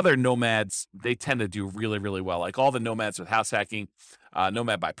the other Nomads, they tend to do really, really well. Like all the Nomads with house hacking,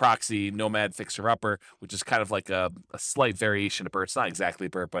 Nomad by proxy, Nomad fixer-upper, which is kind of like a slight variation of BRRRR. It's not exactly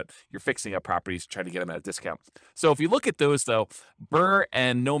BRRRR, but you're fixing up properties, trying to get them at a discount. So if you look at those, though, BRRRR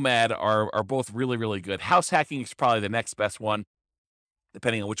and Nomad are both really, really good. House hacking is probably the next best one,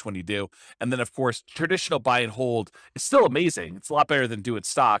 depending on which one you do. And then, of course, traditional buy and hold is still amazing. It's a lot better than doing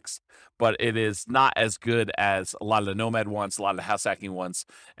stocks. but it is not as good as a lot of the nomad ones, a lot of the house hacking ones.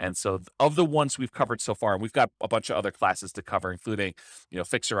 And so of the ones we've covered so far, and we've got a bunch of other classes to cover, including,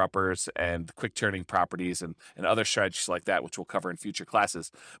 fixer uppers and quick turning properties and other strategies like that, which we'll cover in future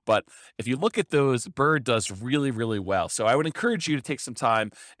classes. But if you look at those, BRRRR does really, really well. So I would encourage you to take some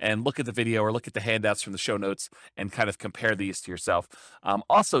time and look at the video or look at the handouts from the show notes and kind of compare these to yourself.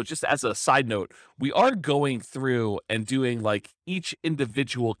 Also, just as a side note, we are going through and doing like each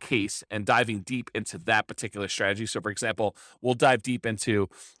individual case and diving deep into that particular strategy. So, for example, we'll dive deep into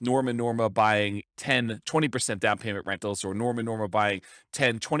Norma buying 20% down payment rentals, or Norma buying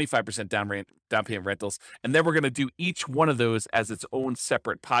 25% down payment rentals. And then we're going to do each one of those as its own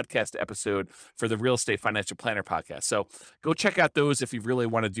separate podcast episode for the Real Estate Financial Planner podcast. So go check out those if you really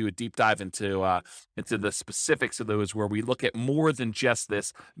want to do a deep dive into the specifics of those, where we look at more than just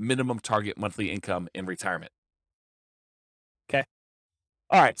this minimum target monthly income in retirement. Okay.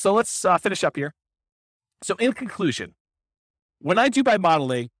 All right. So let's finish up here. So in conclusion, when I do my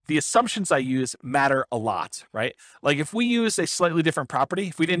modeling, the assumptions I use matter a lot, right? Like if we use a slightly different property,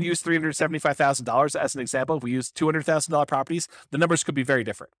 if we didn't use $375,000 as an example, if we use $200,000 properties, the numbers could be very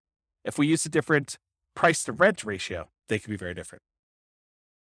different. If we use a different price to rent ratio, they could be very different.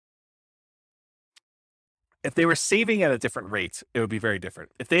 If they were saving at a different rate, it would be very different.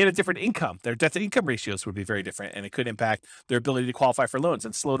 If they had a different income, their debt to income ratios would be very different, and it could impact their ability to qualify for loans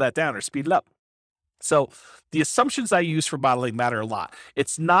and slow that down or speed it up. So the assumptions I use for modeling matter a lot.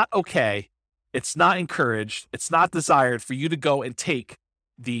 It's not okay. It's not encouraged. It's not desired for you to go and take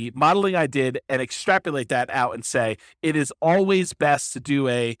the modeling I did and extrapolate that out and say, it is always best to do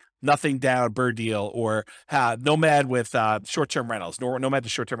a nothing down BRRRR deal, or nomad with short-term rentals, nomad to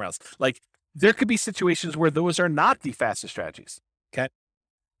short-term rentals. Like, there could be situations where those are not the fastest strategies. Okay.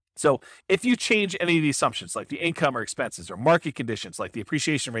 So if you change any of the assumptions, like the income or expenses or market conditions, like the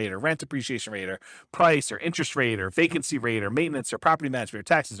appreciation rate or rent appreciation rate or price or interest rate or vacancy rate or maintenance or property management or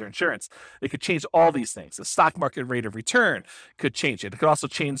taxes or insurance, it could change all these things. The stock market rate of return could change it. It could also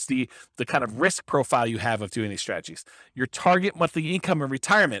change the kind of risk profile you have of doing these strategies. Your target monthly income in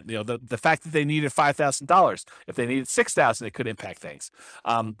retirement, the fact that they needed $5,000, if they needed $6,000, it could impact things.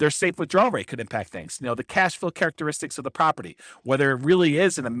 Their safe withdrawal rate could impact things. The cash flow characteristics of the property, whether it really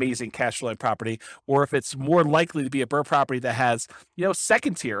is an amazing cash flowing property, or if it's more likely to be a BRRRR property that has,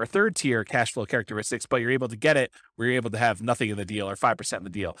 second tier or third tier cash flow characteristics, but you're able to get it where you're able to have nothing in the deal or 5% in the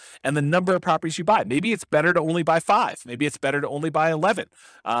deal. And the number of properties you buy. Maybe it's better to only buy 5. Maybe it's better to only buy 11.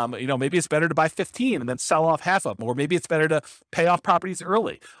 Maybe it's better to buy 15 and then sell off half of them, or maybe it's better to pay off properties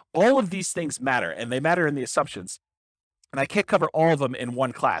early. All of these things matter, and they matter in the assumptions. And I can't cover all of them in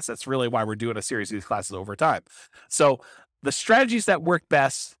one class. That's really why we're doing a series of these classes over time. So the strategies that work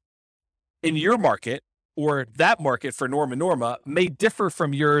best in your market or that market for Norma may differ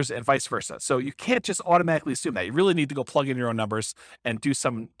from yours and vice versa. So you can't just automatically assume that. You really need to go plug in your own numbers and do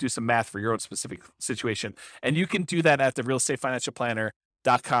some math for your own specific situation. And you can do that at the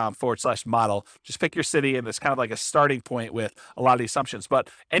realestatefinancialplanner.com/model. Just pick your city, and it's kind of like a starting point with a lot of the assumptions. But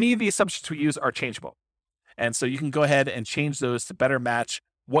any of the assumptions we use are changeable. And so you can go ahead and change those to better match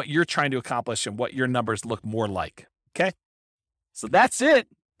what you're trying to accomplish and what your numbers look more like. Okay? So that's it.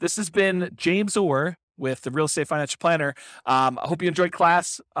 This has been James Orr with the Real Estate Financial Planner. I hope you enjoyed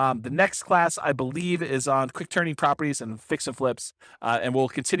class. The next class, I believe, is on quick turning properties and fix and flips. And we'll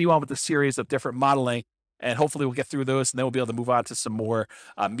continue on with the series of different modeling. And hopefully we'll get through those, and then we'll be able to move on to some more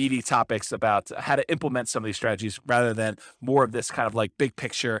meaty topics about how to implement some of these strategies, rather than more of this kind of like big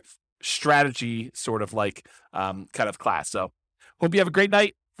picture strategy sort of like kind of class. So hope you have a great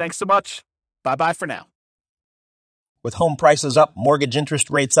night. Thanks so much. Bye-bye for now. With home prices up, mortgage interest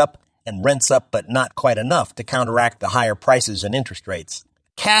rates up, and rents up but not quite enough to counteract the higher prices and interest rates,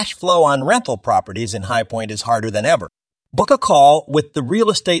 cash flow on rental properties in High Point is harder than ever. Book a call with the Real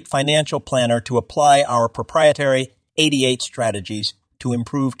Estate Financial Planner to apply our proprietary 88 strategies to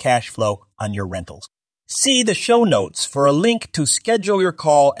improve cash flow on your rentals. See the show notes for a link to schedule your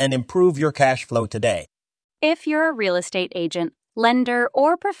call and improve your cash flow today. If you're a real estate agent, lender,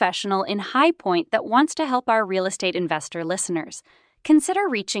 or professional in High Point that wants to help our real estate investor listeners, consider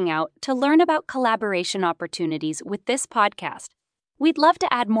reaching out to learn about collaboration opportunities with this podcast. We'd love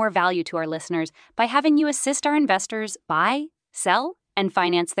to add more value to our listeners by having you assist our investors buy, sell, and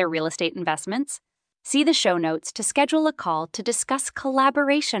finance their real estate investments. See the show notes to schedule a call to discuss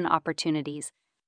collaboration opportunities.